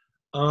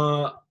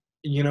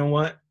 You know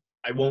what?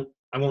 I won't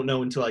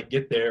know until I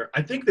get there.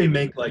 I think they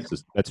make like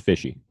That's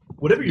fishy.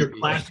 whatever your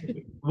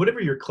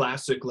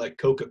classic like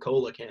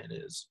Coca-Cola can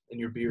is in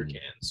your beer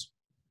cans.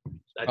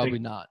 I Probably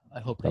think not. I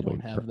hope Probably-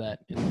 they don't have that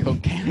in the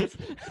Coke cans.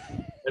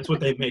 that's what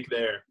they make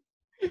there.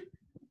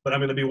 But I'm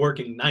going to be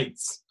working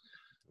nights.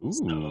 Ooh.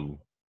 So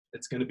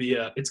it's going to be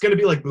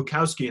like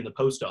Bukowski in the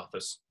post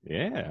office.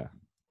 Yeah.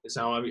 Is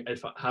how I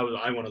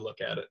want to look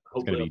at it. It's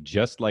going to Hopefully, be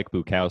just like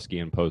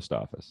Bukowski in post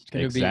office. It's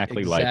gonna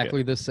Exactly be like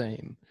exactly it. the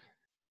same.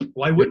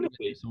 why wouldn't it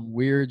be? Some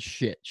weird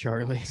shit,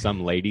 Charlie.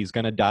 Some lady's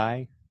going to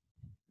die.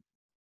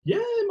 Yeah,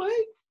 it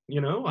might.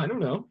 I don't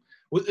know.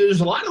 Well,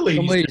 there's a lot of ladies.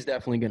 Somebody's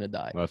definitely gonna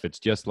die. Well, if it's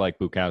just like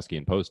Bukowski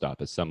in post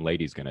office, some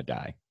lady's going to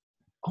die.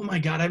 Oh my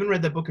God, I haven't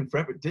read that book in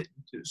forever.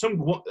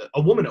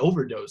 A woman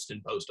overdosed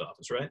in post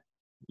office, right?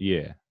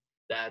 Yeah.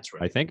 That's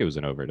right. I think it was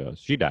an overdose.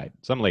 She died.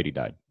 Some lady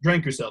died.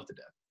 Drank herself to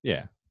death.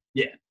 Yeah.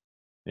 Yeah.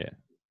 Yeah.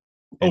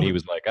 And he Over-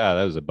 was like,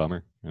 that was a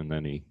bummer. And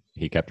then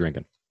he kept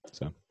drinking.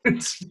 So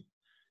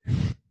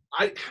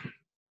I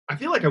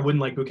feel like I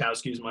wouldn't like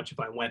Bukowski as much if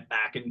I went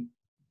back and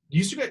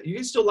you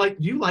guys still do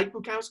you like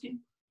Bukowski?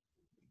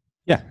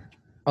 yeah.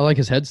 I like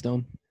his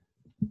headstone.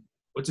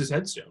 What's his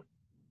headstone?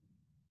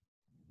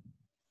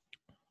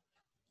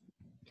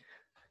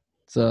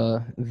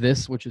 It's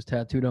this, which is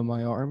tattooed on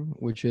my arm,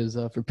 which is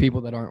for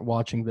people that aren't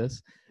watching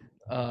this.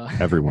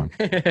 Everyone.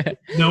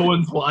 No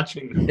one's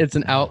watching. It's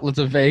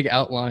a vague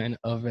outline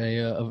of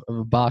a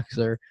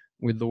boxer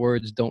with the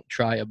words "Don't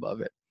try"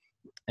 above it,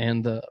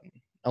 and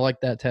I like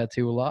that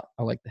tattoo a lot.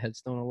 I like the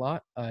headstone a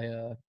lot.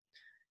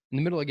 In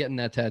the middle of getting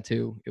that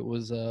tattoo, it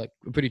was a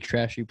pretty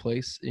trashy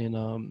place in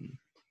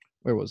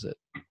where was it?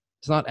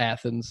 It's not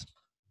Athens.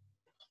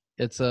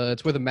 It's where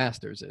the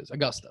Masters is,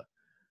 Augusta,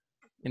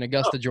 in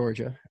Augusta,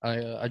 Georgia.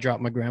 I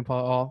dropped my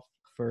grandpa off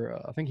for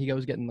I think he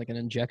was getting like an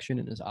injection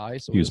in his eye.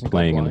 So He was wasn't go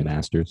playing in the blind.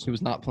 Masters. He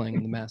was not playing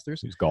in the Masters.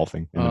 He was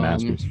golfing in the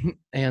Masters.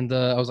 And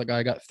I was like,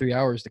 I got 3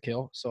 hours to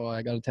kill, so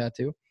I got a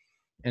tattoo.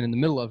 And in the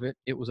middle of it,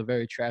 it was a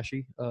very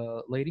trashy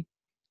lady,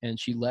 and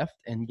she left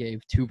and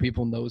gave 2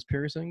 people nose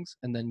piercings,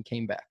 and then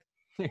came back.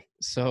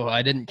 So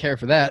I didn't care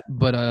for that,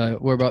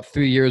 but we're about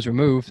 3 years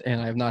removed,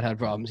 and I have not had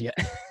problems yet.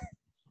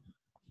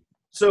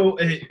 So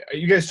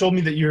you guys told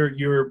me that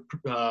you're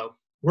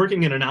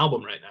working in an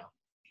album right now,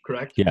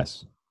 correct?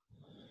 Yes.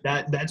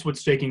 That's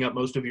what's taking up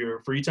most of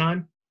your free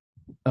time?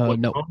 No.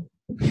 No?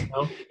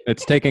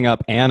 It's taking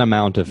up an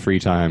amount of free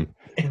time.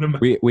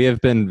 We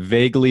have been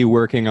vaguely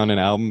working on an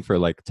album for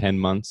like 10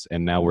 months,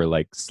 and now we're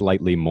like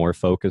slightly more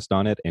focused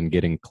on it and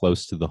getting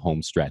close to the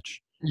home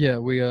stretch. Yeah,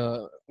 we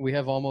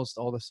have almost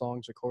all the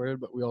songs recorded,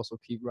 but we also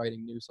keep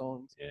writing new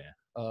songs.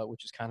 Yeah.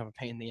 Which is kind of a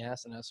pain in the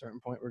ass, and at a certain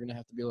point, we're gonna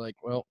have to be like,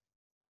 well,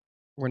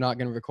 we're not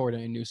gonna record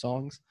any new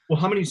songs. Well,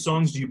 how many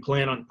songs do you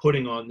plan on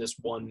putting on this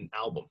one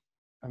album?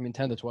 I mean,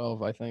 10 to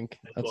 12, I think. 10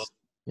 to That's 12.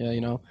 yeah,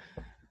 you know.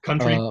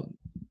 Country?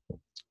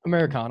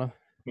 Americana.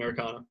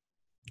 Americana.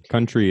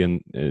 Country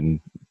in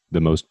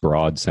the most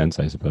broad sense,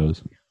 I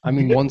suppose. I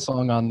mean, one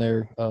song on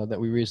there that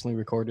we recently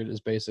recorded is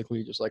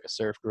basically just like a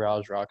surf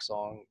garage rock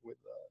song with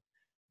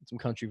some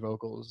country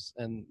vocals.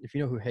 And if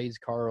you know who Hayes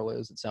Carl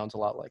is, it sounds a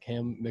lot like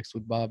him mixed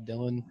with Bob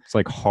Dylan. It's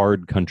like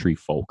hard country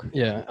folk.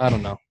 Yeah, I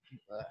don't know.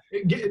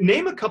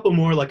 Name a couple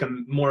more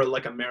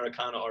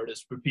Americana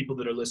artists for people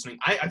that are listening.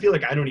 I feel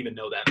like I don't even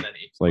know that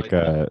many.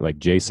 It's like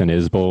Jason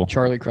Isbell,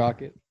 Charlie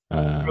Crockett,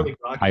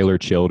 Tyler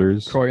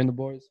Childers, Troy and the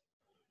Boys.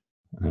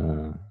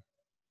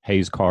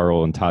 Hayes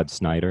Carl and Todd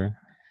Snyder.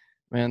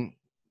 Man,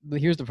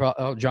 here's the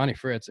problem. Oh, Johnny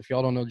Fritz. If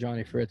y'all don't know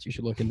Johnny Fritz, you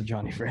should look into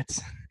Johnny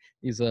Fritz.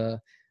 He's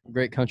a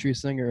great country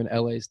singer and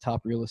LA's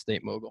top real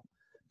estate mogul.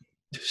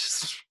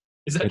 Is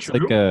that It's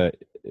true? like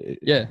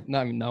Yeah,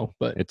 no,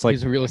 but It's like-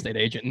 he's a real estate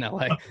agent in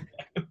LA.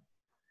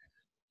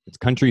 it's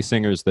country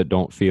singers that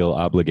don't feel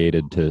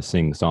obligated to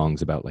sing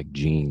songs about like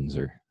jeans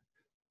or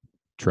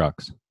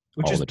trucks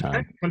Which all is the the kind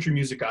time. of country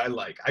music I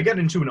like. I got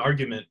into an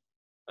argument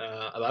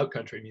about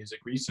country music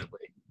recently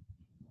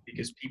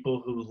because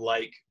people who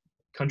like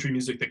country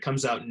music that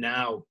comes out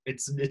now,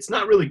 it's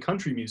not really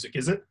country music,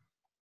 is it?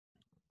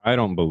 I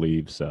don't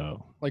believe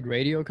so. Like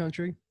radio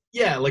country.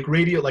 Yeah, like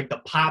radio, like the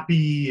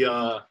poppy,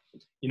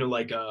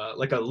 like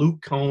a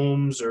Luke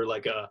Combs or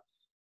like a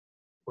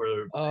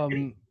or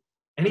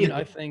any of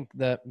I think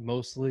that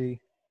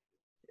mostly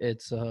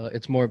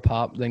it's more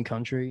pop than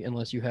country,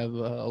 unless you have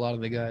a lot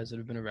of the guys that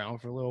have been around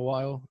for a little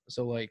while.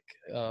 So like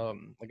a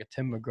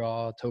Tim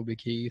McGraw, Toby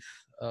Keith.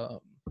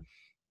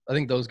 I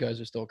think those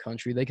guys are still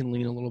country. They can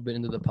lean a little bit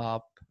into the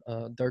pop.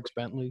 Dierks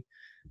Bentley,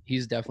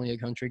 he's definitely a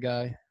country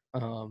guy,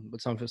 but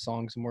some of his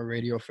songs are more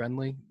radio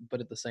friendly.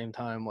 But at the same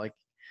time, like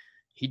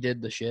he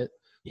did the shit.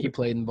 He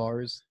played in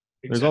bars.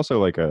 There's also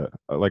like a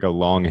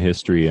long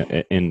history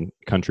in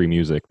country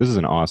music. This is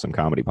an awesome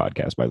comedy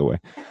podcast, by the way.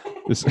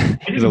 This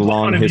is a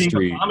long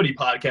history. A comedy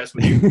podcast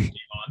with you, Steve,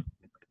 on.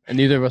 And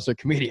neither of us are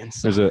comedians.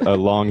 So. There's a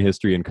long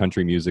history in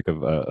country music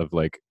of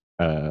like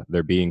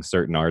there being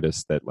certain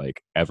artists that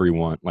like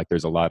everyone, like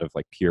there's a lot of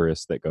like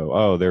purists that go,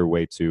 oh, they're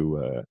way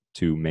too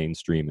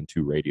mainstream and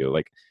too radio.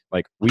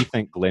 Like we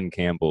think Glenn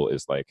Campbell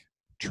is like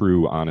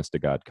true honest to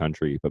God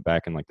country, but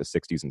back in like the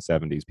 60s and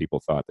 70s,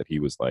 people thought that he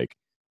was like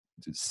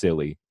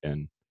silly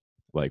and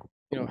like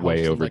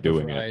way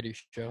overdoing like a variety it.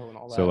 Show and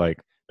all that. So like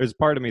there's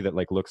part of me that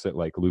like looks at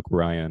like Luke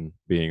Bryan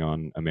being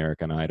on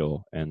American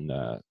Idol and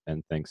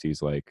thinks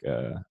he's like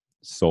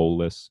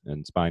soulless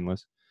and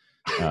spineless.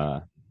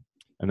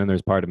 And then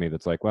there's part of me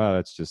that's like, well,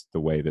 that's just the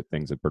way that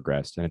things have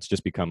progressed. And it's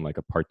just become like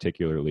a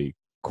particularly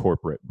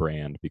corporate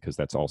brand because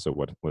that's also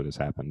what has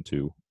happened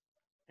to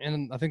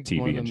And I think TV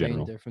one of the in main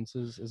general.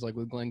 differences is like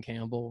with Glenn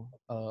Campbell,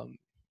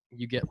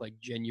 you get like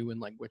genuine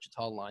like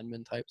Wichita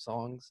lineman type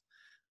songs,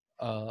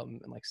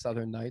 and like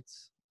Southern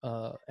Nights.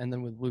 And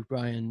then with Luke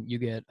Bryan, you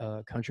get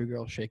Country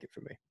Girl, Shake It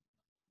For Me.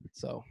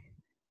 So,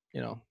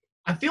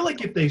 I feel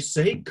like if they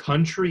say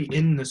country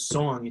in the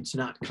song, it's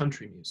not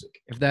country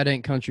music. if that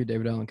ain't country,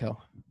 David Allen Coe.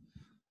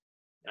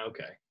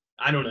 Okay.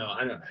 I don't know.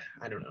 I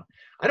don't know.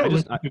 I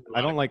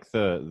don't like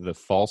the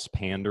false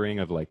pandering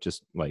of like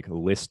just like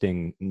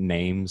listing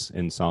names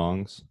in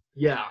songs.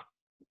 Yeah.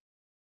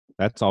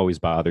 That's always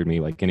bothered me.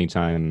 Like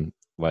anytime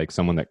like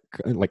someone that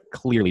like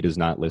clearly does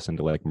not listen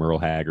to like Merle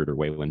Haggard or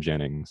Waylon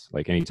Jennings,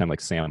 like anytime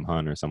like Sam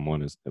Hunt or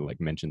someone is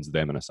like mentions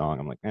them in a song,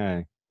 I'm like,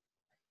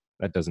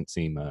 that doesn't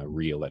seem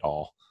real at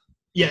all.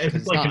 Yeah, if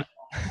it's like not.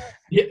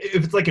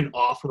 if it's like an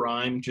off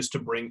rhyme just to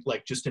bring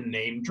like just a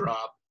name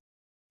drop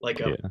like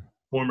a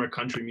former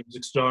country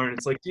music star, and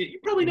it's like you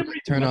probably never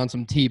Turn on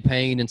some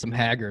T-Pain and some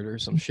Haggard or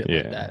some shit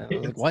like that.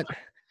 And I was like,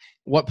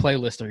 what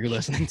playlist are you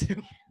listening to?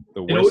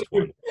 The worst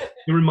one.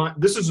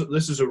 This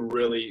is a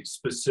really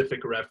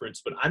specific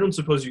reference, but I don't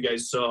suppose you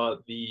guys saw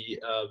the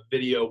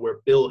video where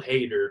Bill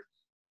Hader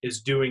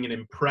is doing an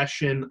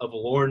impression of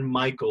Lorne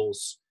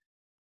Michaels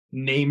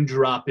name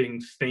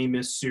dropping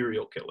famous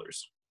serial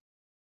killers.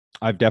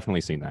 I've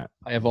definitely seen that.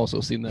 I have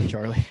also seen that,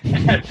 Charlie.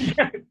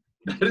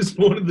 That is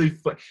one of the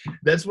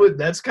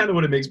that's kind of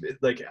what it makes me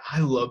like.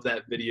 I love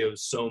that video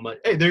so much.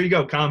 Hey, there you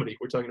go, comedy.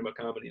 We're talking about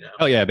comedy now.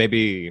 Oh yeah,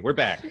 baby, we're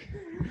back.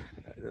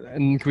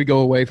 And can we go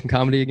away from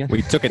comedy again?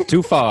 We took it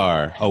too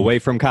far away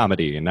from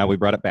comedy, and now we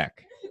brought it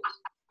back.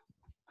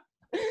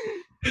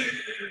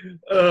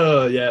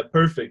 Oh yeah,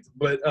 perfect.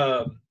 But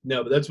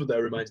no, but that's what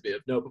that reminds me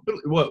of. No, but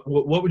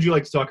what would you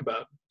like to talk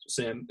about,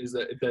 Sam? Is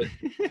that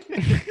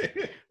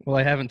Well,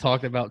 I haven't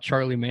talked about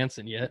Charlie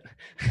Manson yet,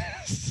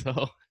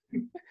 so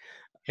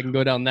I can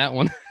go down that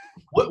one.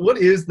 what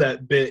is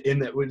that bit in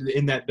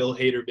that Bill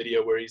Hader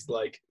video where he's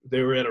like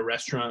they were at a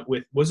restaurant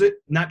with, was it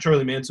not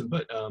Charlie Manson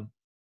but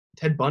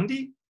Ted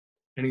Bundy,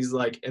 and he's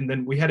like, and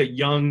then we had a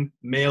young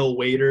male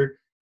waiter,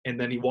 and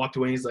then he walked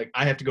away and he's like,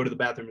 I have to go to the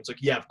bathroom. It's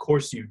like, yeah, of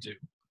course you do.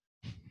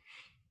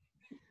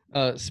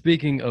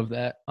 Speaking of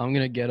that, I'm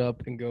gonna get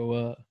up and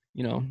go,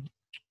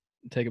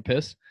 take a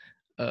piss.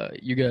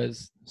 You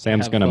guys,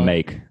 Sam's have gonna fun.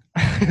 make.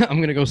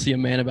 I'm gonna go see A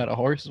Man About a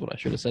Horse. Is what I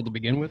should have said to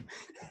begin with.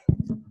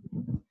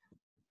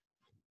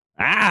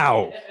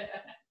 Ow!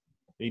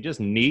 You just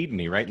kneed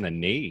me right in the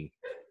knee.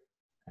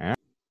 Ow.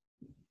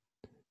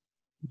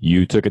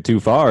 You Took It Too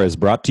Far is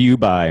brought to you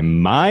by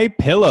My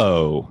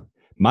Pillow.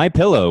 My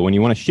Pillow. When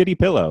you want a shitty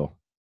pillow,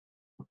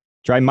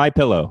 try My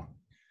Pillow.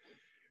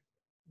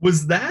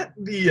 Was that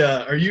the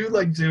are you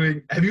like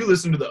doing, have you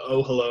listened to the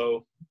Oh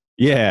Hello?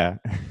 Yeah.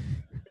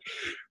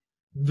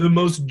 The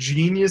most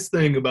genius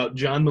thing about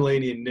John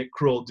Mulaney and Nick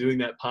Kroll doing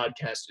that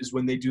podcast is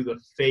when they do the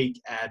fake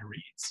ad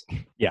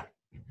reads. Yeah.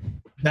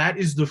 That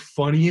is the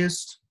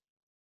funniest.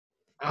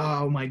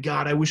 Oh my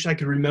God, I wish I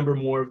could remember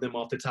more of them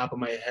off the top of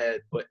my head,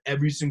 but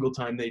every single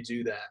time they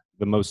do that.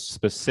 The most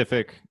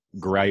specific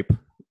gripe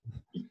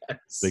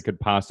Yes. they could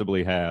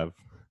possibly have.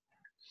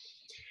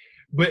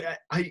 But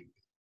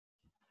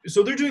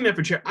so they're doing that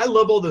for charity. I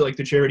love all the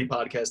charity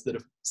podcasts that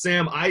have,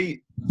 Sam, I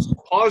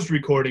paused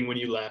recording when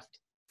you left,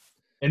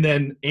 and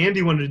then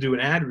Andy wanted to do an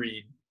ad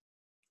read.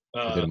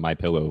 I did a My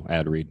Pillow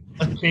ad read.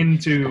 Akin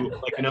to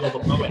like an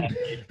Hello ad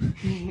read.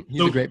 He's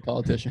So- a great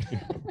politician.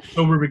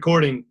 So we're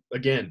recording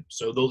again.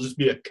 So there'll just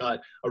be a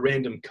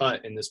random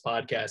cut in this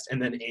podcast, and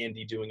then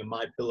Andy doing a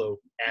My Pillow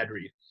ad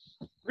read.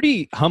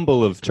 Pretty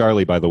humble of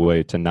Charlie, by the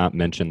way, to not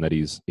mention that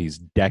he's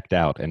decked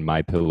out in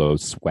My Pillow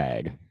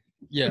swag.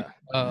 Yeah.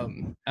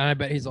 And I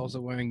bet he's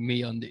also wearing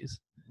MeUndies.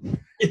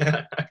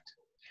 Yeah.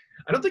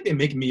 I don't think they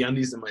make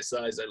MeUndies in my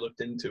size. I looked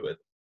into it.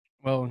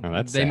 Well, Oh,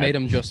 that's they sad. made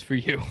them just for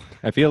you.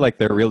 I feel like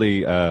they're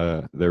really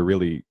kind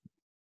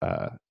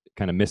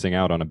of missing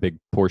out on a big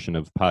portion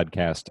of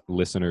podcast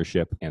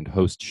listenership and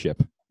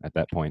hostship at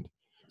that point.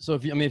 So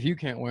if you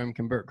can't wear them,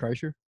 can Bert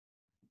Kreischer?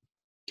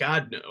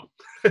 God no.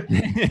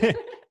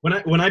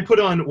 When I put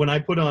on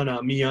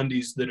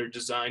MeUndies that are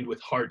designed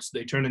with hearts,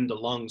 they turn into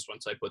lungs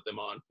once I put them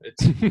on.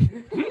 It's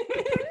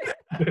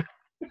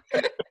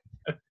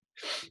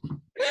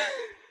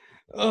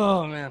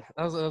Oh man,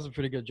 that was a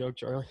pretty good joke,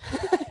 Charlie.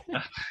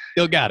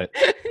 Still got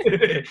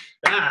it.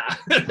 ah.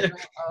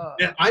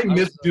 Yeah, I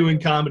miss doing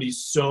comedy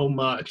so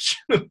much.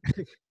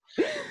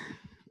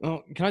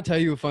 Well, can I tell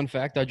you a fun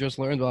fact I just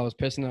learned while I was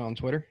pissing out on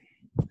Twitter?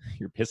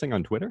 You're pissing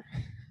on Twitter?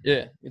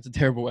 Yeah, it's a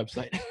terrible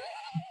website.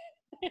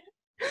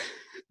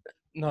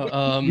 No,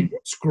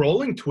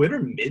 Scrolling Twitter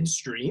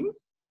midstream?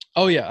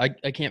 oh yeah,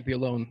 I can't be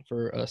alone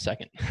for a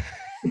second.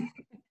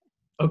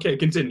 Okay,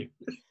 continue.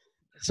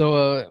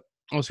 So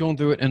I was going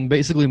through it, and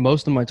basically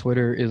most of my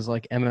Twitter is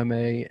like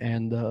MMA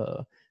and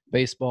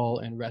baseball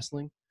and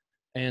wrestling.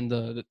 And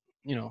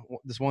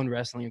this one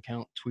wrestling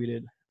account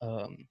tweeted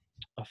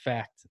a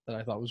fact that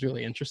I thought was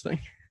really interesting,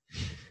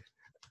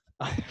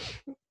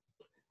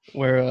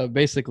 where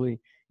basically,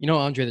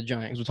 Andre the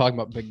Giant, 'cause we're talking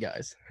about big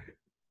guys.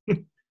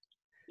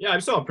 Yeah, I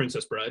saw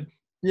Princess Bride.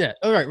 Yeah.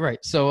 All right. Right.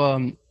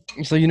 So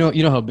so you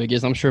know how big he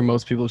is. I'm sure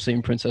most people have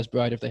seen Princess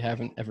Bride if they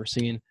haven't ever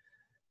seen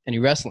any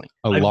wrestling.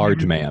 A I've large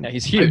never- man. Yeah,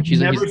 he's I've huge. He's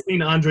never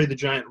seen Andre the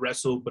Giant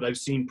wrestle, but I've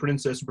seen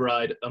Princess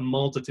Bride a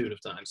multitude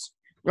of times.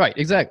 right.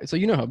 Exactly. So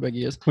you know how big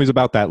he is. He's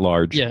about that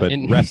large, Yeah, but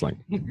and-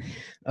 wrestling.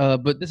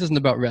 But this isn't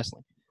about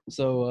wrestling.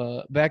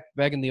 So back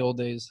in the old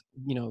days,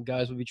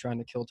 guys would be trying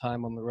to kill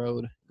time on the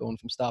road, going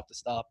from stop to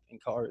stop in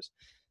cars,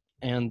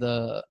 and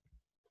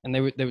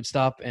they would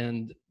stop,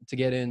 and to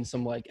get in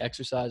some like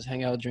exercise,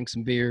 hang out, drink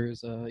some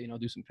beers,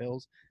 do some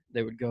pills.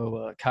 They would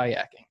go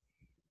kayaking,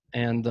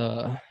 and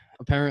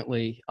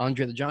apparently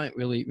Andre the Giant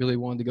really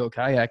wanted to go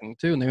kayaking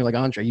too. And they were like,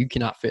 Andre, you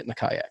cannot fit in the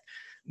kayak.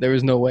 There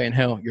is no way in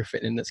hell you're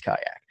fitting in this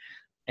kayak.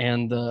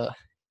 And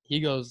he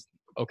goes,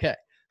 okay.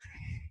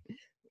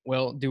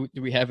 Well, do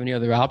we have any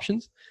other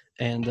options?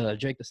 And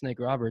Jake the Snake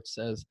Roberts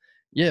says,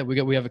 yeah,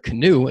 we have a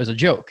canoe as a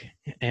joke.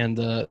 And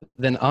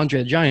then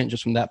Andre the Giant,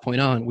 just from that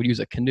point on, would use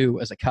a canoe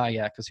as a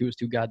kayak because he was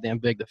too goddamn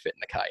big to fit in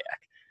the kayak.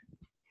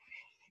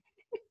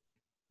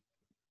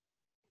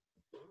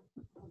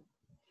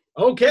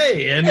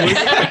 Okay, and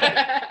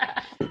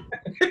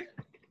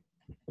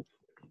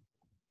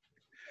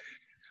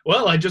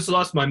well, I just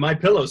lost my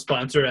Pillow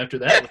sponsor after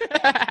that.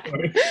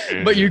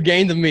 But you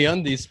gained a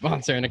MeUndies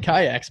sponsor and a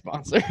kayak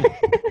sponsor.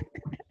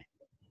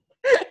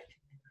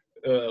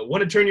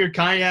 Want to turn your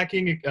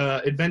kayaking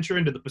adventure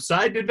into the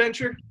Poseidon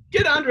adventure?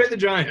 Get Andre the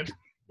Giant.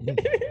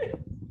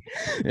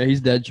 Yeah,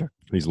 he's dead.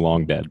 He's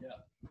long dead.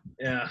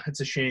 Yeah,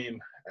 it's a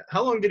shame.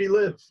 How long did he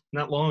live?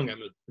 Not long, I'm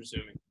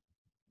presuming.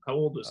 How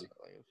old was he?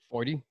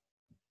 40?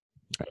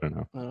 I don't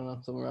know. I don't know,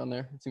 somewhere around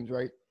there. It seems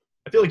right.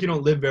 I feel like you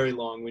don't live very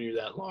long when you're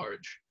that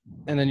large.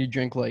 And then you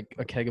drink like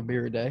a keg of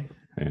beer a day.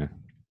 Yeah.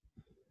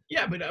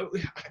 Yeah, but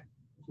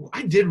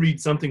I did read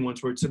something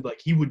once where it said like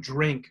he would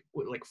drink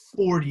like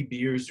 40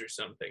 beers or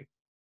something.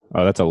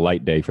 Oh, that's a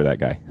light day for that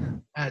guy.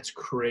 That's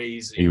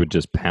crazy. He would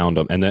just pound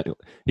them, and then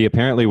he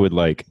apparently would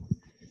like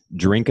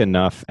drink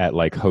enough at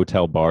like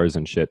hotel bars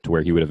and shit to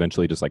where he would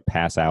eventually just like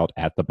pass out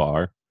at the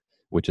bar,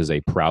 which is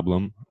a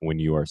problem when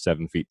you are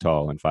 7 feet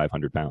tall and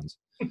 500 pounds.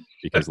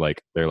 Because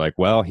like they're like,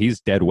 well,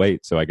 he's dead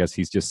weight, so I guess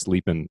he's just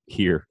sleeping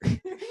here.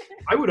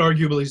 I would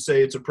arguably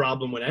say it's a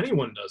problem when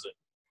anyone does it.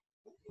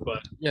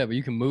 But Yeah, but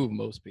you can move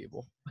most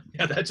people.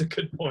 yeah, that's a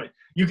good point.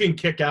 You can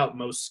kick out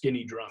most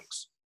skinny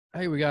drunks.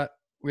 Hey, we have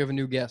a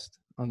new guest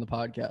on the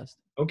podcast.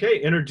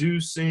 Okay,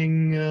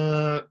 introducing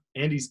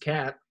Andy's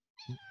cat.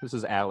 This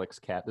is Alex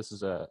Cat. This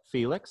is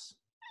Felix.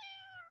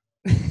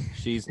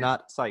 She's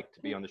not psyched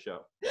to be on the show.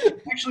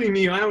 Actually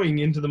meowing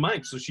into the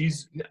mic, so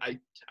I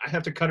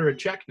have to cut her a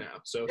check now.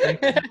 So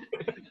thank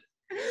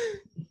you.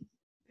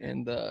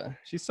 And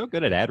She's so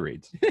good at ad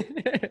reads.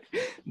 that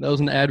was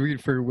an ad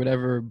read for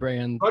whatever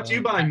brand. Brought to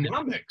you by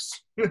Meowmix.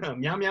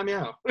 Meow meow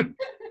meow.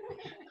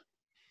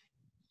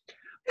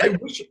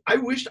 I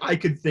wish I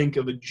could think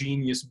of a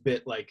genius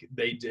bit like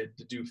they did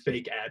to do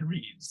fake ad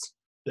reads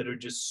that are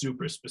just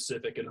super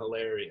specific and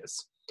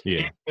hilarious.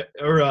 Yeah.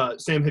 Or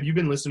Sam, have you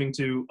been listening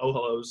to Oh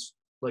Hello's,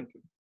 like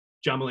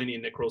John Mulaney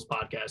and Nick Kroll's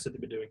podcast that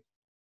they've been doing?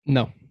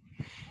 No,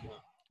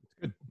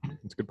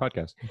 It's a good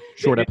podcast.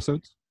 Short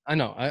episodes. I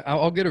know.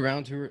 I'll get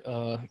around to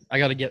it. I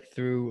got to get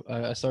through.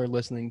 I started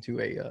listening to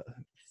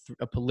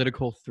a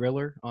political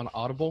thriller on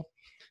Audible,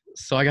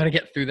 so I got to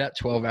get through that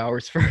 12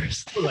 hours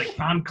first. Like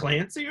Tom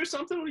Clancy or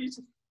something? What are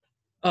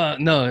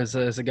you? No, it's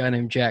a guy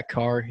named Jack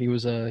Carr. He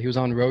was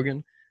on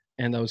Rogan,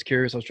 and I was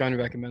curious. I was trying to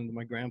recommend to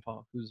my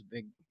grandpa, who's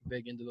big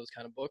into those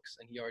kind of books,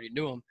 and he already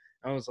knew him.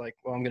 I was like,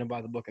 well, I'm gonna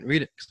buy the book and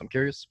read it because I'm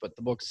curious. But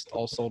the book's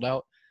all sold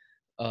out.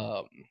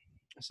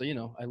 So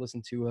I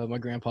listened to my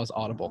grandpa's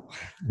Audible.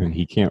 And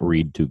he can't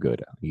read too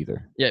good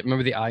either. Yeah,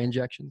 remember the eye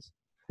injections?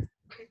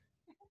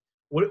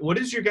 What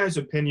is your guys'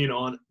 opinion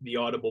on the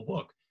Audible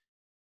book?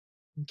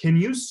 Can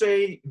you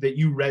say that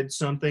you read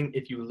something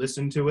if you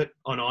listen to it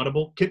on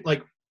Audible?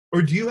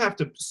 Or do you have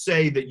to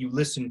say that you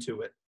listened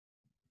to it?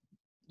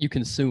 You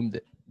consumed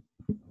it.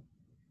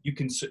 You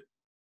can.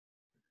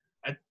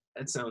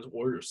 That sounds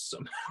worse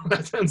somehow.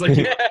 That sounds like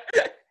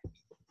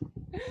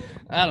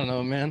I don't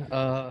know, man.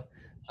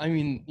 I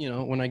mean,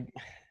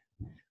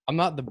 I'm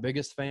not the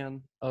biggest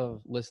fan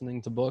of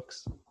listening to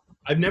books.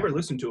 I've never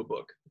listened to a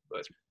book,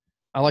 but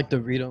I like to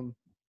read them,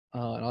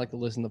 and I like to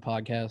listen to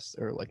podcasts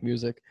or like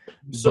music.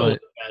 so But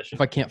if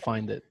I can't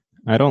find it,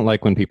 I don't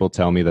like when people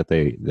tell me that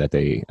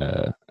they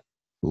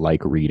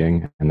like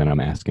reading, and then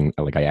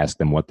I ask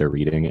them what they're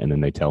reading, and then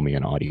they tell me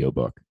an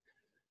audiobook.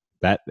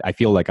 That I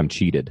feel like I'm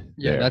cheated.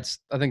 yeah, there.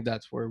 I think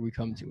that's where we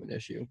come to an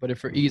issue. But if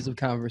for ease of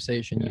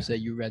conversation, Yeah. you say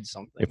you read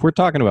something. If we're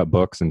talking about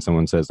books and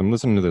someone says, I'm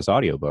listening to this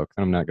audiobook,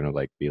 I'm not going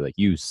to be like,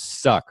 you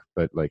suck.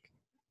 But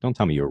don't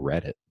tell me you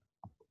read it.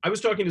 I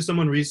was talking to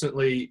someone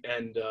recently,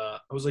 and I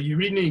was like, "You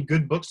reading any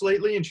good books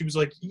lately?" And she was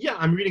like, "Yeah,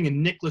 I'm reading a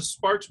Nicholas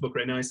Sparks book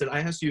right now." I said, "I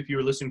asked you if you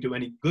were listening to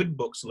any good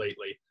books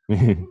lately."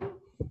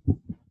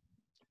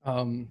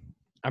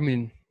 I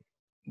mean,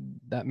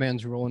 that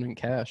man's rolling in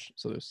cash,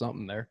 so there's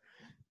something there.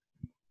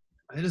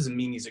 That doesn't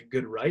mean he's a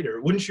good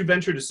writer. Wouldn't you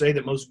venture to say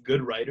that most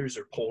good writers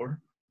are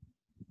poor?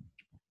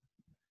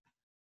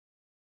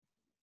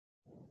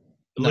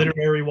 No.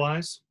 Literary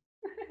wise?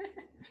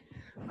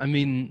 I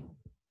mean,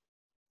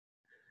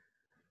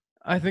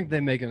 I think they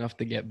make enough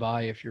to get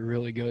by if you're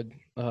really good,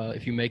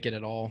 if you make it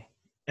at all.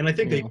 And I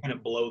think they Yeah. kind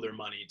of blow their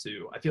money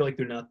too. I feel like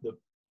they're not the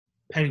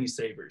penny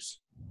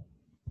savers.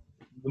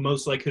 The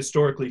most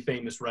historically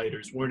famous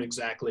writers weren't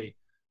exactly,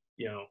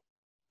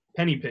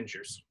 penny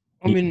pinchers.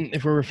 I mean,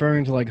 if we're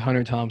referring to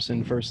Hunter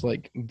Thompson, first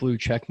blue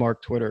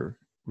checkmark Twitter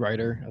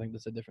writer, I think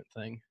that's a different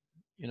thing,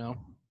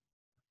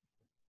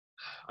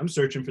 I'm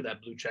searching for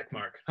that blue check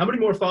mark. How many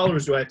more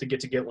followers do I have to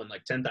get one?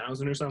 Like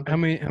 10,000 or something? How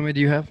many do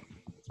you have?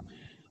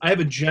 I have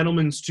a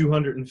gentleman's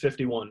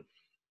 251.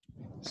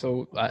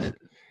 So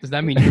does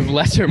that mean you have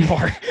less or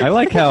more? I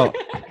like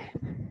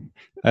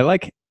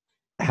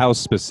how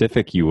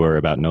specific you were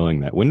about knowing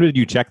that. When did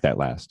you check that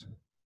last?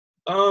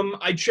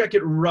 I check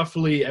it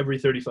roughly every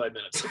 35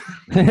 minutes.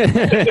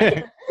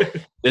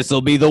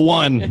 This'll be the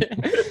one.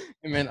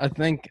 Man, I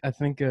think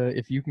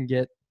if you can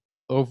get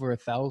over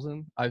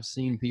 1,000, I've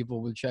seen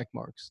people with check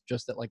marks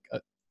just at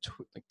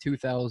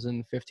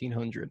 2,000,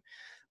 1,500.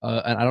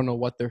 And I don't know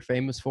what they're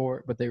famous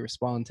for, but they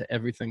respond to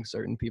everything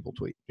certain people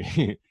tweet.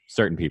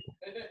 Certain people.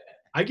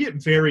 I get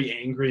very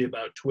angry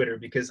about Twitter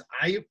because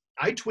I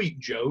tweet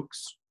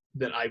jokes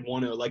that I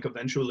want to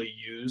eventually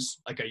use.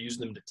 I use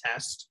them to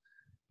test.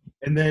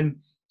 And then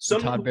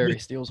Todd Berry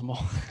steals them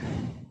all.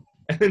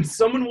 And then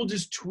someone will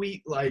just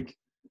tweet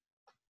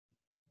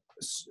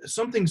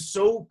something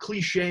so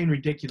cliche and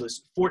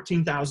ridiculous,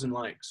 14,000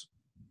 likes.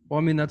 Well,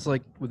 I mean, that's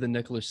with the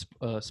Nicholas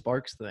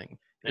Sparks thing.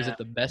 Is Yeah. it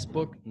the best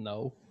book?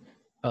 No.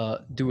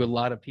 Do a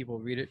lot of people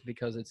read it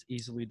because it's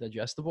easily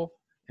digestible?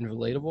 and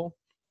relatable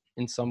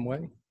in some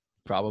way,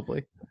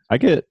 probably. I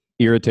get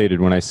irritated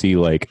when I see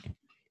like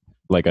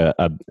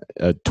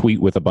a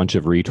tweet with a bunch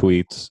of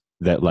retweets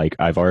that like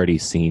I've already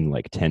seen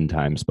like 10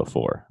 times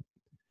before.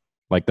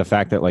 Like the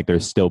fact that like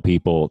there's still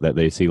people that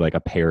they see like a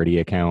parody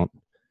account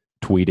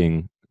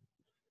tweeting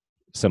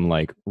some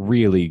like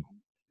really,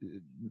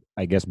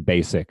 I guess,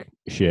 basic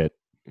shit.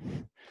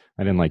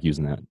 I didn't like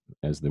using that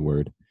as the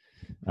word.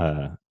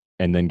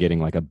 And then getting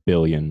like a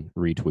billion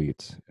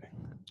retweets.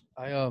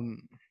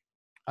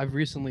 I've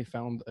recently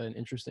found an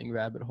interesting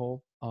rabbit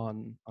hole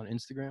on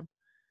Instagram.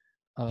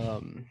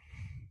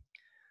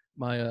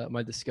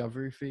 My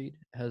discovery feed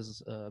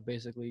has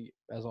basically,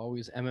 as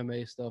always,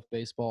 MMA stuff,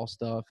 baseball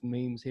stuff,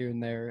 memes here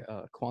and there,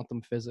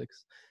 quantum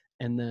physics,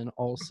 and then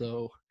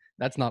also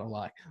that's not a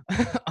lie.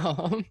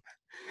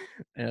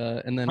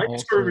 And then My also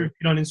discovery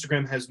feed on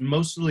Instagram has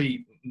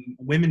mostly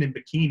women in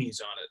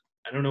bikinis on it.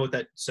 I don't know what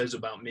that says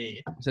about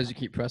me. it says you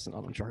keep pressing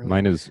on them, Charlie.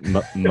 Mine is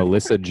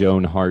Melissa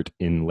Joan Hart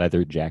in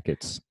leather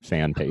jackets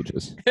fan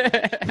pages.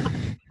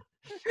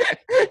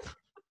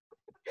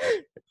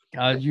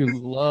 God, you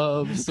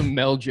love some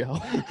Mel gel.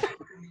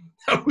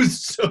 That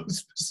was so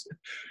specific.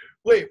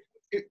 Wait,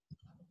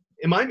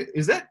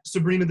 is that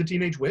Sabrina the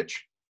Teenage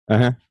Witch?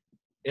 Uh-huh.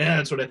 Yeah,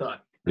 that's what I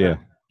thought. Yeah.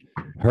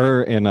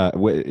 Her in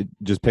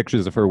just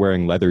pictures of her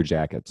wearing leather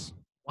jackets.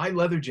 Why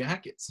leather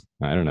jackets?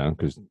 I don't know,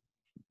 because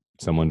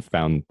someone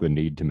found the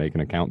need to make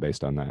an account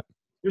based on that.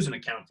 There's an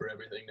account for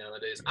everything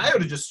nowadays. I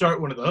ought to just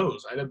start one of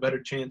those. I'd have a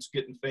better chance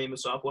getting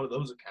famous off one of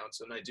those accounts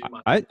than I do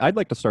my. I'd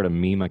like to start a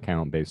meme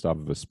account based off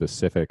of a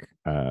specific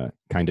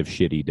kind of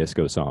shitty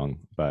disco song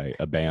by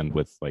a band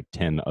with like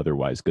 10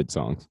 otherwise good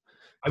songs.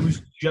 I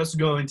was just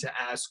going to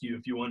ask you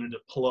if you wanted to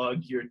plug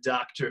your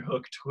Dr.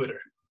 Hook Twitter.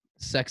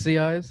 Sexy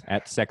Eyes,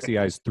 At Sexy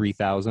Eyes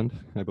 3000,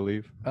 I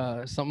believe.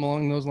 something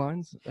along those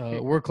lines.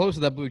 We're close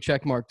to that blue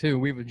check mark too.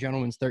 We have a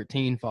gentleman's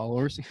 13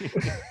 followers.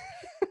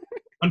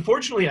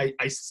 Unfortunately,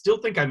 I still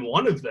think I'm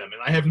one of them,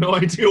 and I have no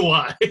idea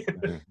why.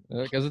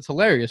 Because it's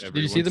hilarious. Did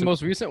you see the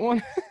most recent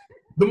one?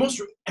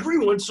 Every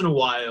once in a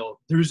while,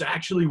 there's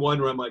actually one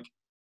where I'm like,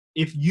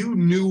 if you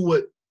knew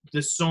what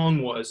this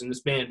song was in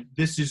this band,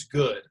 this is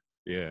good.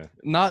 Yeah.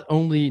 Not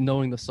only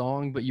knowing the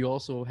song, but you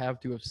also have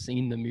to have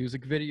seen the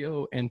music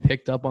video and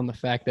picked up on the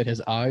fact that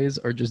his eyes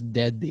are just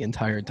dead the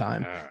entire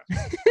time.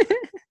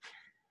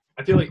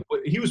 I feel like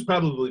he was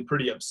probably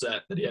pretty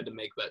upset that he had to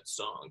make that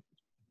song,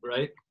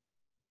 right?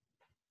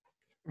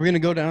 We're going to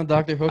go down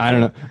Dr. Hook. I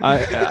don't know.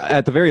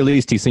 At the very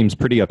least, he seems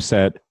pretty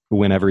upset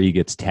whenever he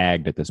gets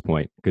tagged at this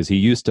point, because he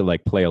used to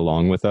like play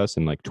along with us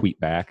and like tweet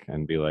back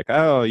and be like,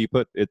 oh, you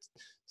put it's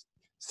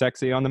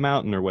sexy on the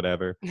mountain or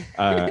whatever.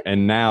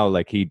 And now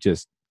like he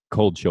just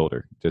cold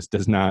shoulder, just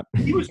does not.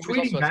 He was He's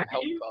also tweeting had back some at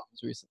health you? problems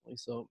recently,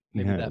 so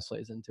maybe that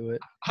plays into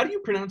it. How do you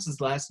pronounce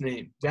his last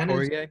name? Dennis?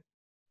 Courier?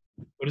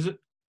 What is it?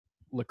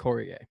 Le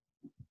Courier.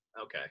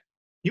 Okay.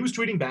 He was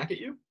tweeting back at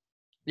you?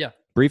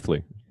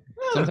 Briefly.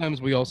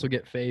 Sometimes we also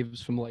get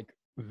faves from like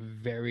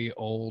very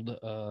old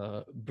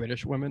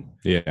British women.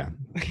 Yeah.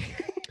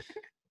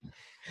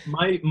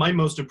 My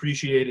most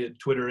appreciated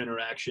Twitter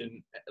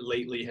interaction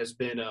lately has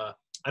been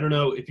I don't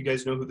know if you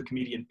guys know who the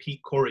comedian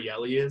Pete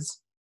Corielli is.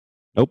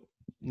 Nope.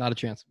 Not a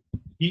chance.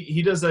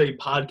 He does a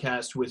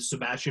podcast with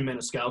Sebastian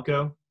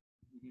Maniscalco.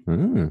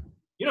 Mm.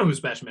 You know who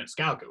Sebastian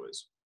Maniscalco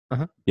is?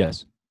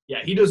 Yes.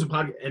 Yeah, he does a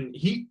podcast, and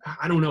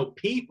I don't know,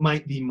 Pete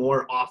might be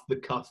more off the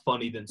cuff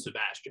funny than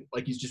Sebastian.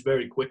 Like, he's just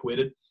very quick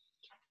witted.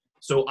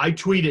 So I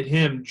tweeted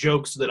him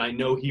jokes that I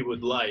know he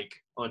would like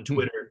on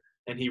Twitter,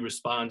 and he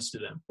responds to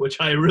them, which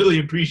I really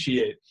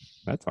appreciate.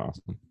 That's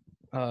awesome.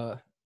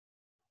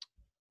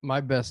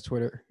 My best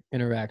Twitter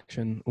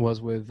interaction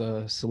was with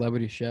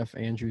celebrity chef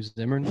Andrew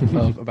Zimmern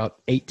of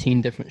about 18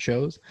 different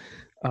shows.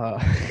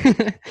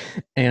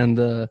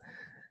 And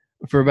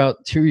for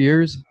about 2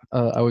 years,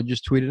 I would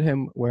just tweet at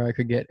him where I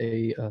could get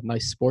a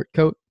nice sport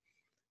coat,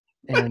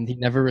 and he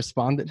never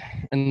responded.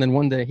 And then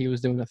one day he was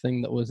doing a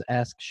thing that was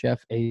Ask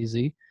Chef AZ,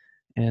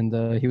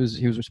 and he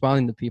was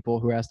responding to people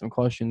who asked him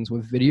questions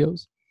with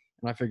videos.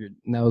 And I figured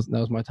that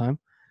was my time.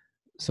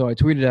 So I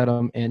tweeted at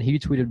him, and he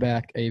tweeted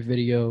back a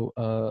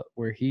video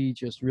where he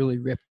just really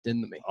ripped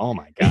into me. Oh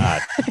my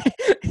God.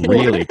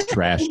 Really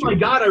trashed Oh my you.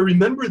 God, I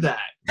remember that.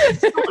 It's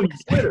still on your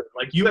Twitter.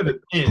 Like, you have it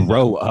pinned.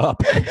 Grow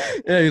up.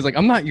 Yeah, he's like,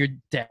 I'm not your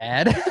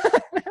dad.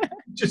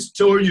 Just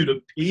tore you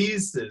to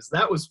pieces.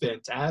 That was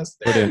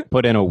fantastic.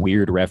 Put in a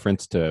weird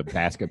reference to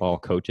basketball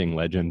coaching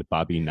legend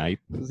Bobby Knight.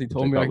 He Which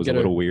told me I I thought could was a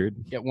little weird.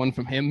 get one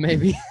from him,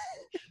 maybe.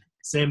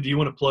 Sam, do you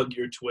want to plug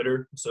your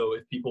Twitter so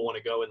if people want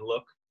to go and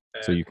look?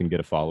 So you can get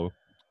a follow.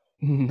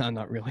 No,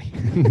 not really.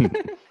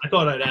 I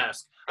thought I'd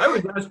ask. I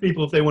always ask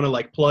people if they want to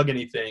like plug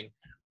anything.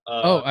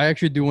 I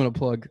actually do want to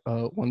plug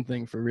one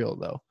thing for real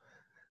though.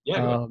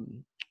 Yeah.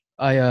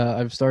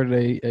 I've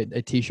started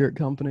a t-shirt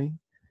company,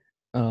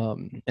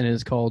 and it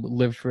is called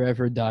Live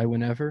Forever, Die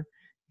Whenever.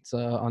 It's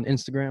on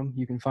Instagram.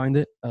 You can find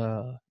it.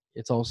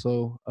 It's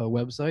also a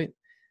website.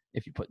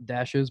 If you put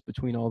dashes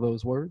between all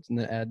those words and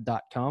then add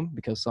 .com,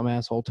 because some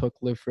asshole took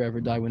live forever,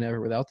 die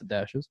whenever without the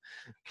dashes.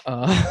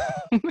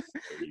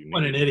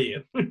 What an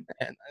idiot. And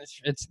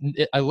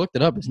I looked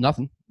it up. It's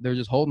nothing. They're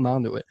just holding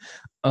on to it.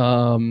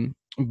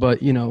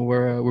 But you know,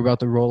 we're about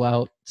to roll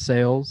out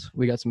sales.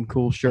 We got some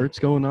cool shirts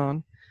going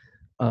on.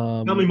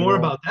 Tell me more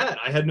about that.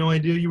 I had no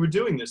idea you were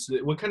doing this.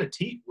 What kind of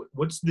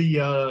what's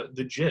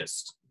the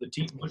gist?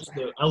 What's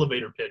the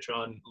elevator pitch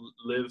on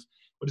live?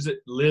 What is it?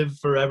 Live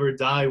forever,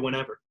 die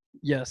whenever.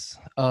 Yes.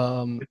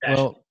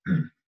 Well,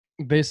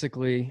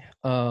 basically,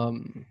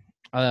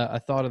 I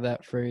thought of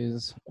that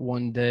phrase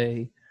one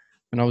day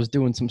when I was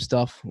doing some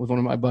stuff with one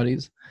of my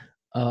buddies.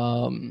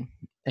 And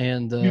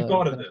you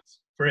thought of this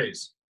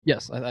phrase?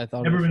 Yes, I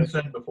thought. Never been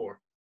said before.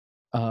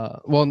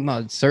 Well, no,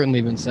 it's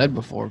certainly been said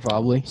before,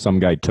 probably. Some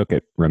guy took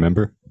it,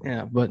 remember?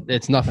 Yeah, but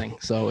it's nothing,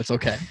 so it's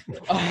okay.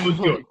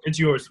 It's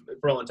yours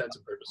for all intents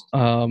and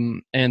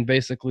purposes. And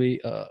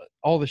basically,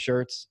 all the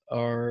shirts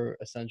are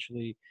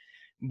essentially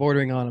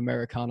bordering on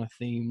Americana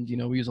themed. You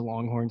know, we use a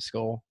Longhorn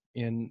skull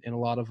in a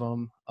lot of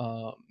them.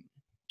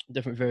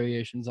 Different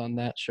variations on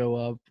that show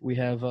up. We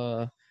have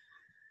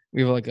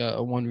like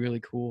a one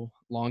really cool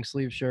long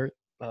sleeve shirt.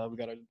 We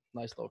got a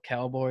nice little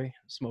cowboy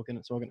smoking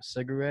a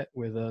cigarette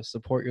with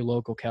support your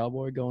local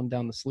cowboy going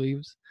down the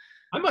sleeves.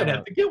 I might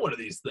have to get one of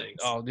these things.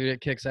 Oh, dude,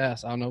 it kicks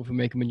ass. I don't know if we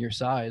make them in your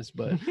size,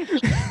 but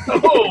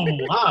oh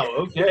wow,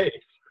 okay.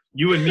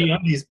 You and me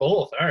undies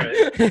both. All right.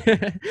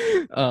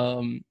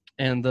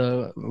 And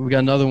we got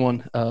another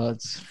one.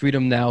 It's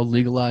Freedom Now,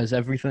 legalize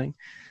everything.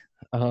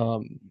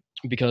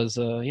 Because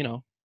you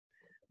know,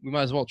 we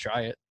might as well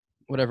try it.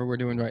 Whatever we're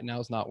doing right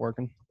now is not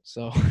working.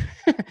 So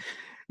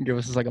give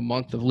us like a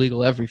month of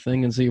legal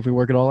everything and see if we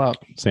work it all out.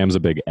 Sam's a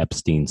big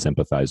Epstein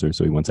sympathizer,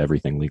 so he wants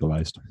everything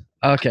legalized.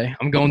 Okay,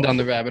 I'm going down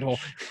the rabbit hole.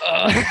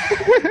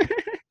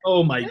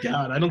 Oh my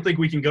God, I don't think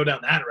we can go down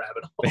that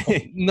rabbit hole.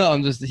 No,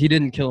 he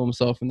didn't kill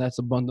himself, and that's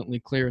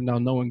abundantly clear. Now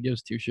no one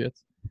gives two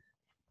shits.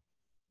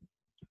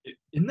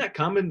 Isn't that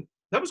common?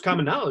 That was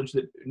common knowledge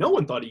that no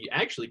one thought he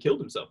actually killed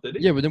himself, did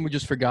he? Yeah, but then we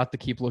just forgot to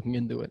keep looking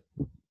into it.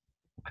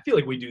 I feel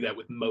like we do that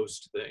with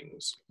most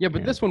things. Yeah,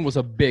 but this one was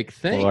a big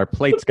thing. Well, our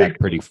plates got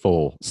pretty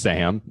full,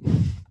 Sam.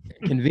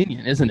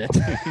 Convenient, isn't it?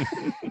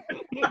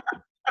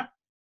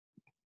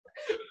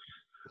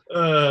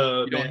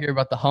 You don't hear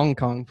about the Hong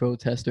Kong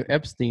protester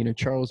Epstein or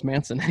Charles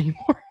Manson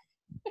anymore.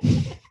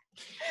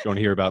 Don't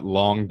hear about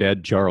long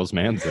dead Charles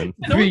Manson.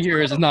 3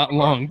 years is not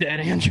long dead,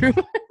 Andrew.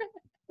 No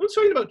one's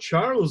talking about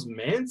Charles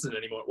Manson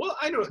anymore. Well,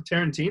 I know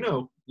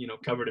Tarantino,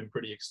 covered him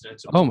pretty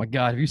extensively. Oh my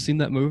God, have you seen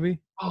that movie?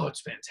 Oh,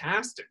 it's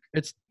fantastic.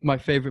 It's my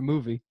favorite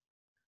movie.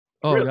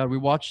 Oh Really? God, we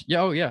watched.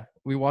 Yeah, oh yeah,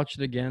 we watched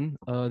it again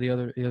the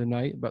other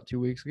night, about 2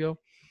 weeks ago,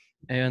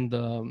 and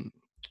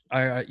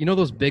I you know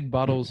those big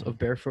bottles of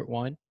Barefoot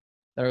wine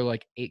that are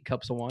like 8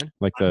 cups of wine,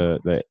 Like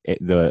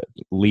the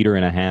liter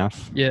and a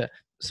half. Yeah,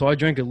 so I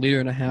drank 1.5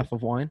 liters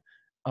of wine,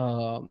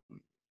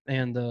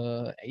 and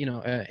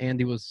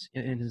Andy was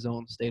in his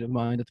own state of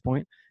mind at the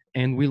point,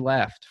 and we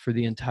laughed for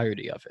the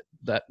entirety of it.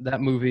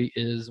 That movie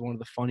is one of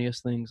the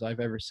funniest things I've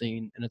ever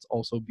seen, and it's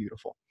also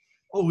beautiful.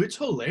 Oh, it's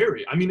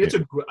hilarious. I mean, it's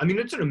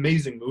an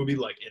amazing movie,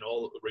 like in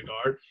all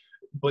regard,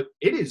 but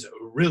it is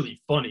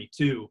really funny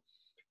too.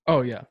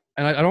 Oh yeah,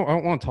 and I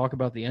don't want to talk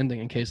about the ending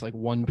in case like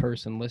one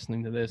person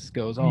listening to this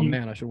goes, "Oh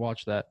man, I should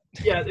watch that."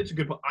 Yeah, it's a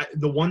good.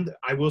 The one that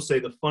I will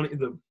say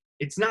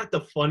it's not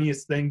the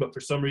funniest thing, but for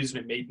some reason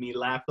it made me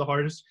laugh the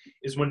hardest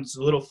is when it's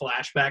a little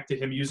flashback to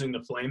him using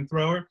the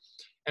flamethrower,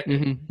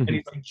 and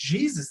he's like,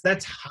 "Jesus,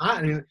 that's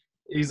hot." And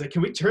he's like,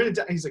 "Can we turn it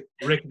down?" He's like,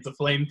 "Rick, it's a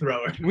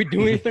flamethrower." Can we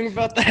do anything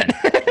about that?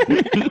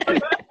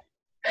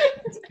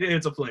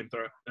 It's a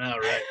flamethrower. All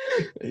right.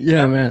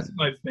 Yeah, man. That's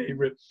my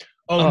favorite.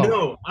 Oh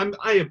no,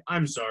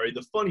 I'm sorry.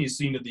 The funniest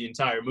scene of the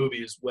entire movie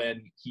is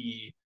when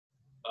he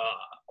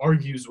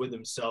argues with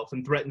himself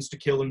and threatens to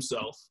kill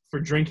himself for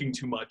drinking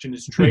too much in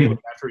his trailer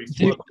after he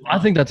Dude, flipped. I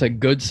think that's a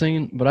good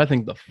scene, but I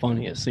think the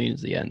funniest scene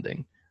is the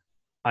ending.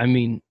 I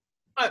mean,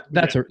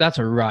 that's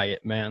a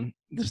riot, man.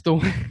 Just the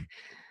way,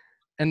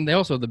 and they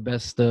also have the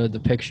best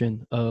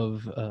depiction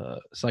of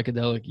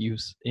psychedelic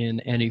use in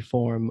any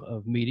form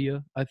of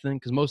media, I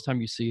think, because most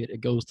time you see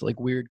it goes to like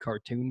weird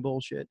cartoon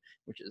bullshit,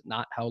 which is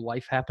not how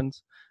life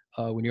happens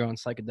when you're on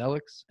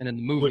psychedelics. And in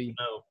the movie,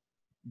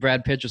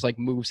 Brad Pitt just like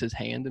moves his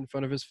hand in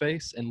front of his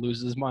face and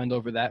loses his mind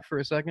over that for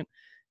a second,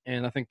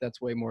 and I think that's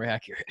way more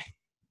accurate.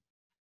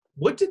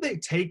 What did they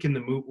take in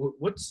the movie?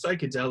 What's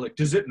psychedelic?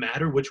 Does it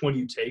matter which one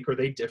you take? Are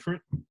they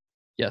different?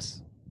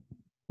 Yes.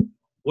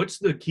 What's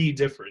the key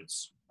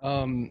difference?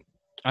 I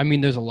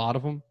mean, there's a lot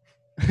of them,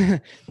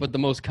 but the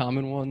most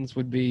common ones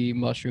would be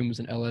mushrooms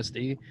and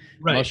LSD.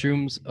 Right.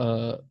 Mushrooms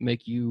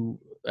make you,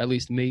 at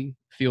least me,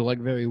 feel like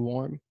very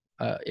warm.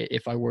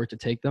 If I were to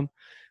take them,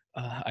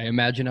 I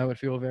imagine I would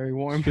feel very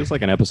warm. Feels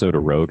like an episode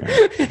of Rogan.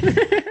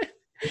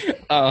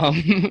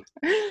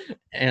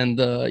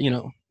 And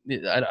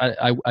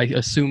I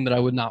assume that I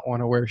would not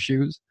want to wear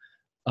shoes,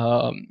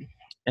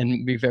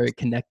 and be very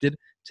connected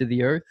to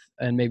the earth,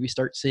 and maybe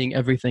start seeing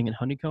everything in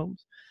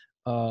honeycombs.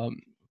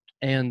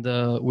 And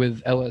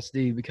with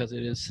LSD, because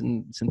it is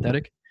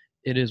synthetic,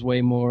 it is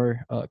way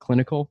more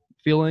clinical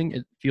feeling.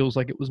 It feels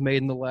like it was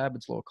made in the lab.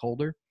 It's a little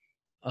colder,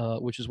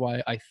 which is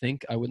why I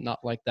think I would not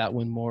like that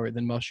one more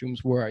than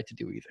mushrooms were I to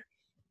do either.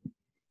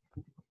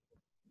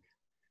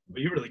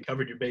 Well, you really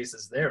covered your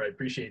bases there. I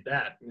appreciate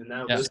that. And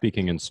now Yeah.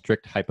 Speaking in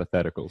strict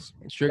hypotheticals.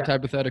 Strict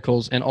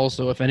hypotheticals, and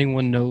also if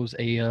anyone knows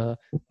a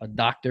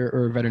doctor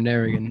or a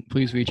veterinarian,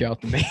 please reach out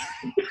to me.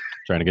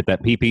 Trying to get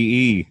that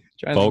PPE,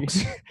 Trying to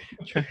folks.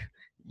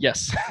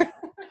 Yes.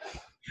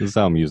 This is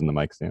how I'm using the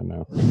mic stand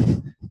now.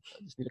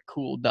 I just need a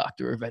cool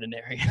doctor or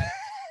veterinarian.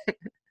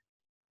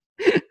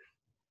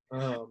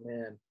 Oh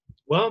man.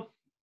 Well,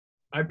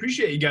 I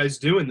appreciate you guys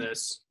doing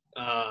this.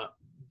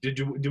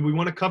 Do we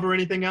want to cover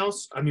anything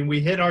else? I mean,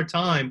 we hit our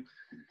time.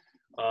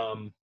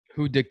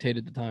 Who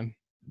dictated the time?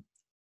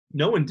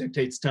 No one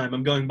dictates time.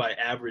 I'm going by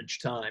average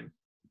time.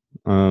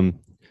 I'm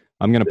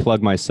going to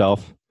plug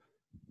myself.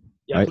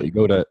 Yeah, You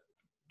go to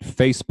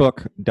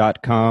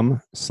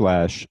facebook.com/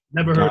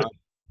 never heard of it.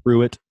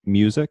 Pruitt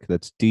Music.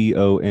 That's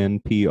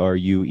DonPruett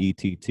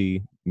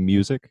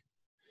music.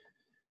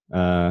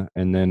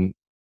 And then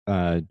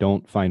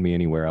don't find me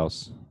anywhere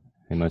else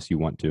unless you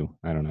want to.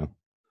 I don't know.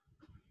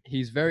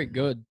 He's very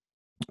good.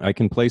 I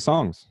can play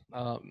songs.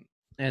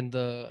 And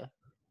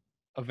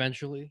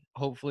eventually,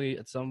 hopefully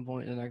at some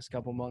point in the next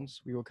couple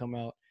months, we will come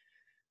out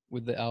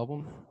with the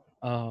album.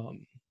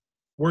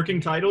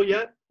 Working title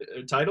yet?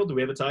 Title? Do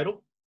we have a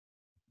title?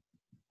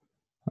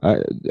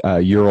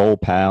 Your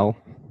old pal.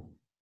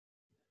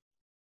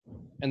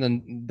 And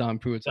then Don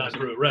Pruitt's Don also,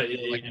 Pruitt, right?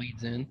 Yeah, like yeah.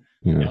 leads in.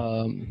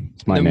 Yeah.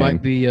 It's my there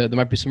name.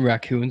 might be some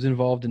raccoons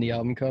involved in the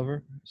album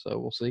cover, so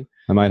we'll see.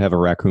 I might have a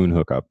raccoon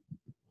hookup.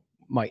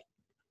 Might.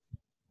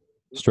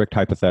 Strict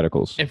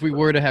hypotheticals. If we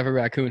were to have a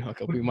raccoon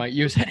hookup, we might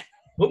use it.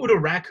 What would a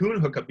raccoon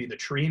hookup be? The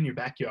tree in your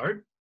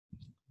backyard?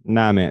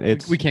 Nah, man.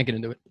 It's We can't get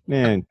into it.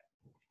 man.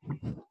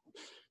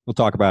 We'll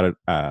talk about it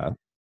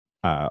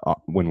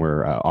when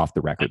we're off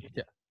the record.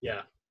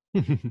 Yeah.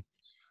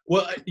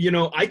 Well,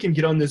 I can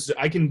get on this.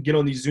 I can get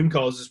on these Zoom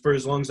calls for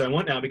as long as I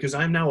want now because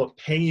I'm now a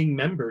paying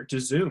member to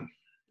Zoom.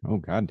 Oh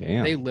god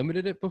damn. They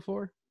limited it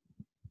before.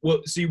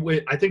 Well, see,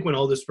 I think when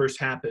all this first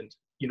happened,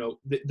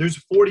 there's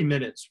 40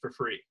 minutes for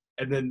free,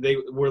 and then they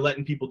were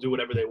letting people do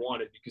whatever they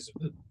wanted because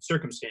of the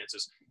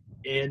circumstances.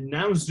 And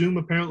now Zoom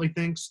apparently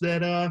thinks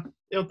that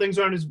things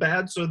aren't as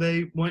bad, so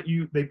they put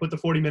the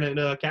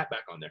 40-minute cap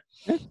back on there.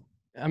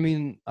 I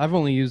mean, I've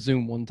only used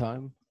Zoom one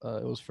time.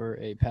 It was for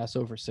a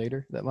Passover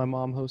Seder that my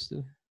mom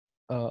hosted.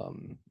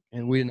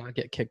 And we did not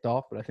get kicked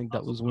off, but I think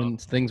that was when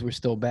things were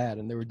still bad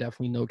and there were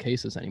definitely no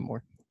cases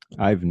anymore.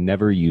 I've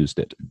never used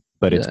it,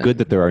 but it's good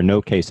that there are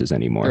no cases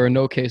anymore. There are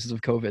no cases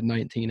of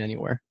COVID-19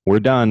 anywhere. We're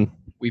done.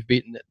 We've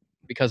beaten it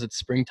because it's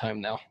springtime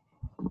now.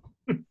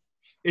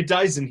 It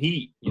dies in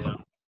heat,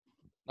 Not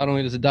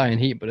only does it die in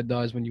heat, but it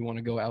dies when you want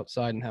to go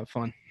outside and have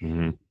fun.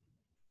 Mm-hmm.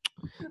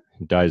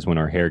 It dies when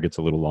our hair gets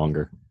a little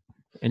longer.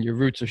 And your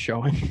roots are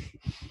showing.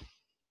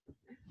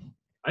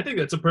 I think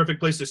that's a perfect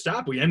place to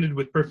stop. We ended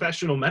with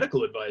professional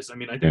medical advice. I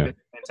mean, I think that's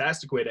a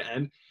fantastic way to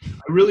end. I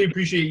really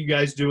appreciate you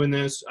guys doing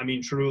this. I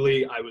mean,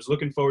 truly, I was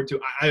looking forward to.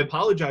 I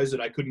apologize that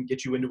I couldn't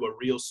get you into a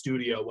real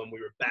studio when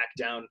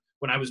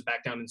I was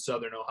back down in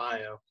Southern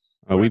Ohio.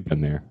 Oh, we've been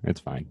there. It's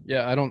fine.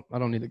 Yeah, I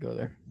don't need to go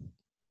there.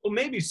 Well,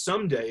 maybe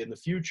someday in the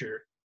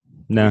future.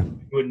 Nah.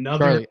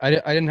 Charlie, I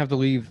didn't have to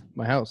leave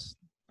my house.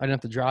 I didn't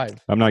have to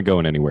drive. I'm not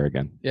going anywhere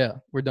again. Yeah,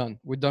 we're done.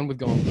 We're done with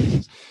going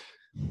places.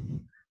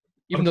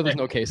 Even though there's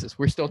no cases,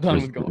 we're still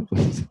done with going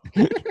places.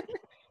 You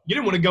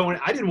didn't want to go.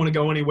 I didn't want to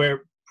go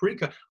anywhere.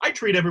 I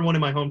treat everyone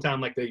in my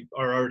hometown like they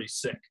are already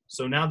sick.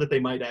 So now that they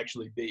might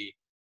actually be,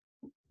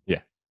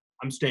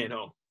 I'm staying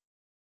home.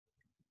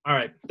 All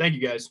right. Thank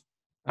you, guys.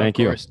 Thank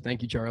you. Of course.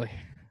 Thank you, Charlie.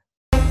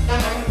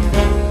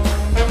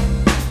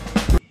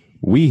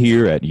 We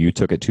here at You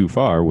Took It Too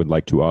Far would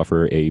like to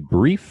offer a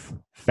brief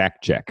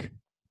fact check.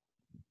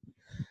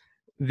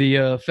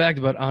 The fact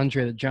about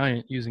Andre the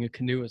Giant using a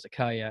canoe as a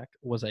kayak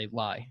was a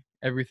lie.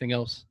 Everything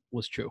else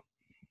was true.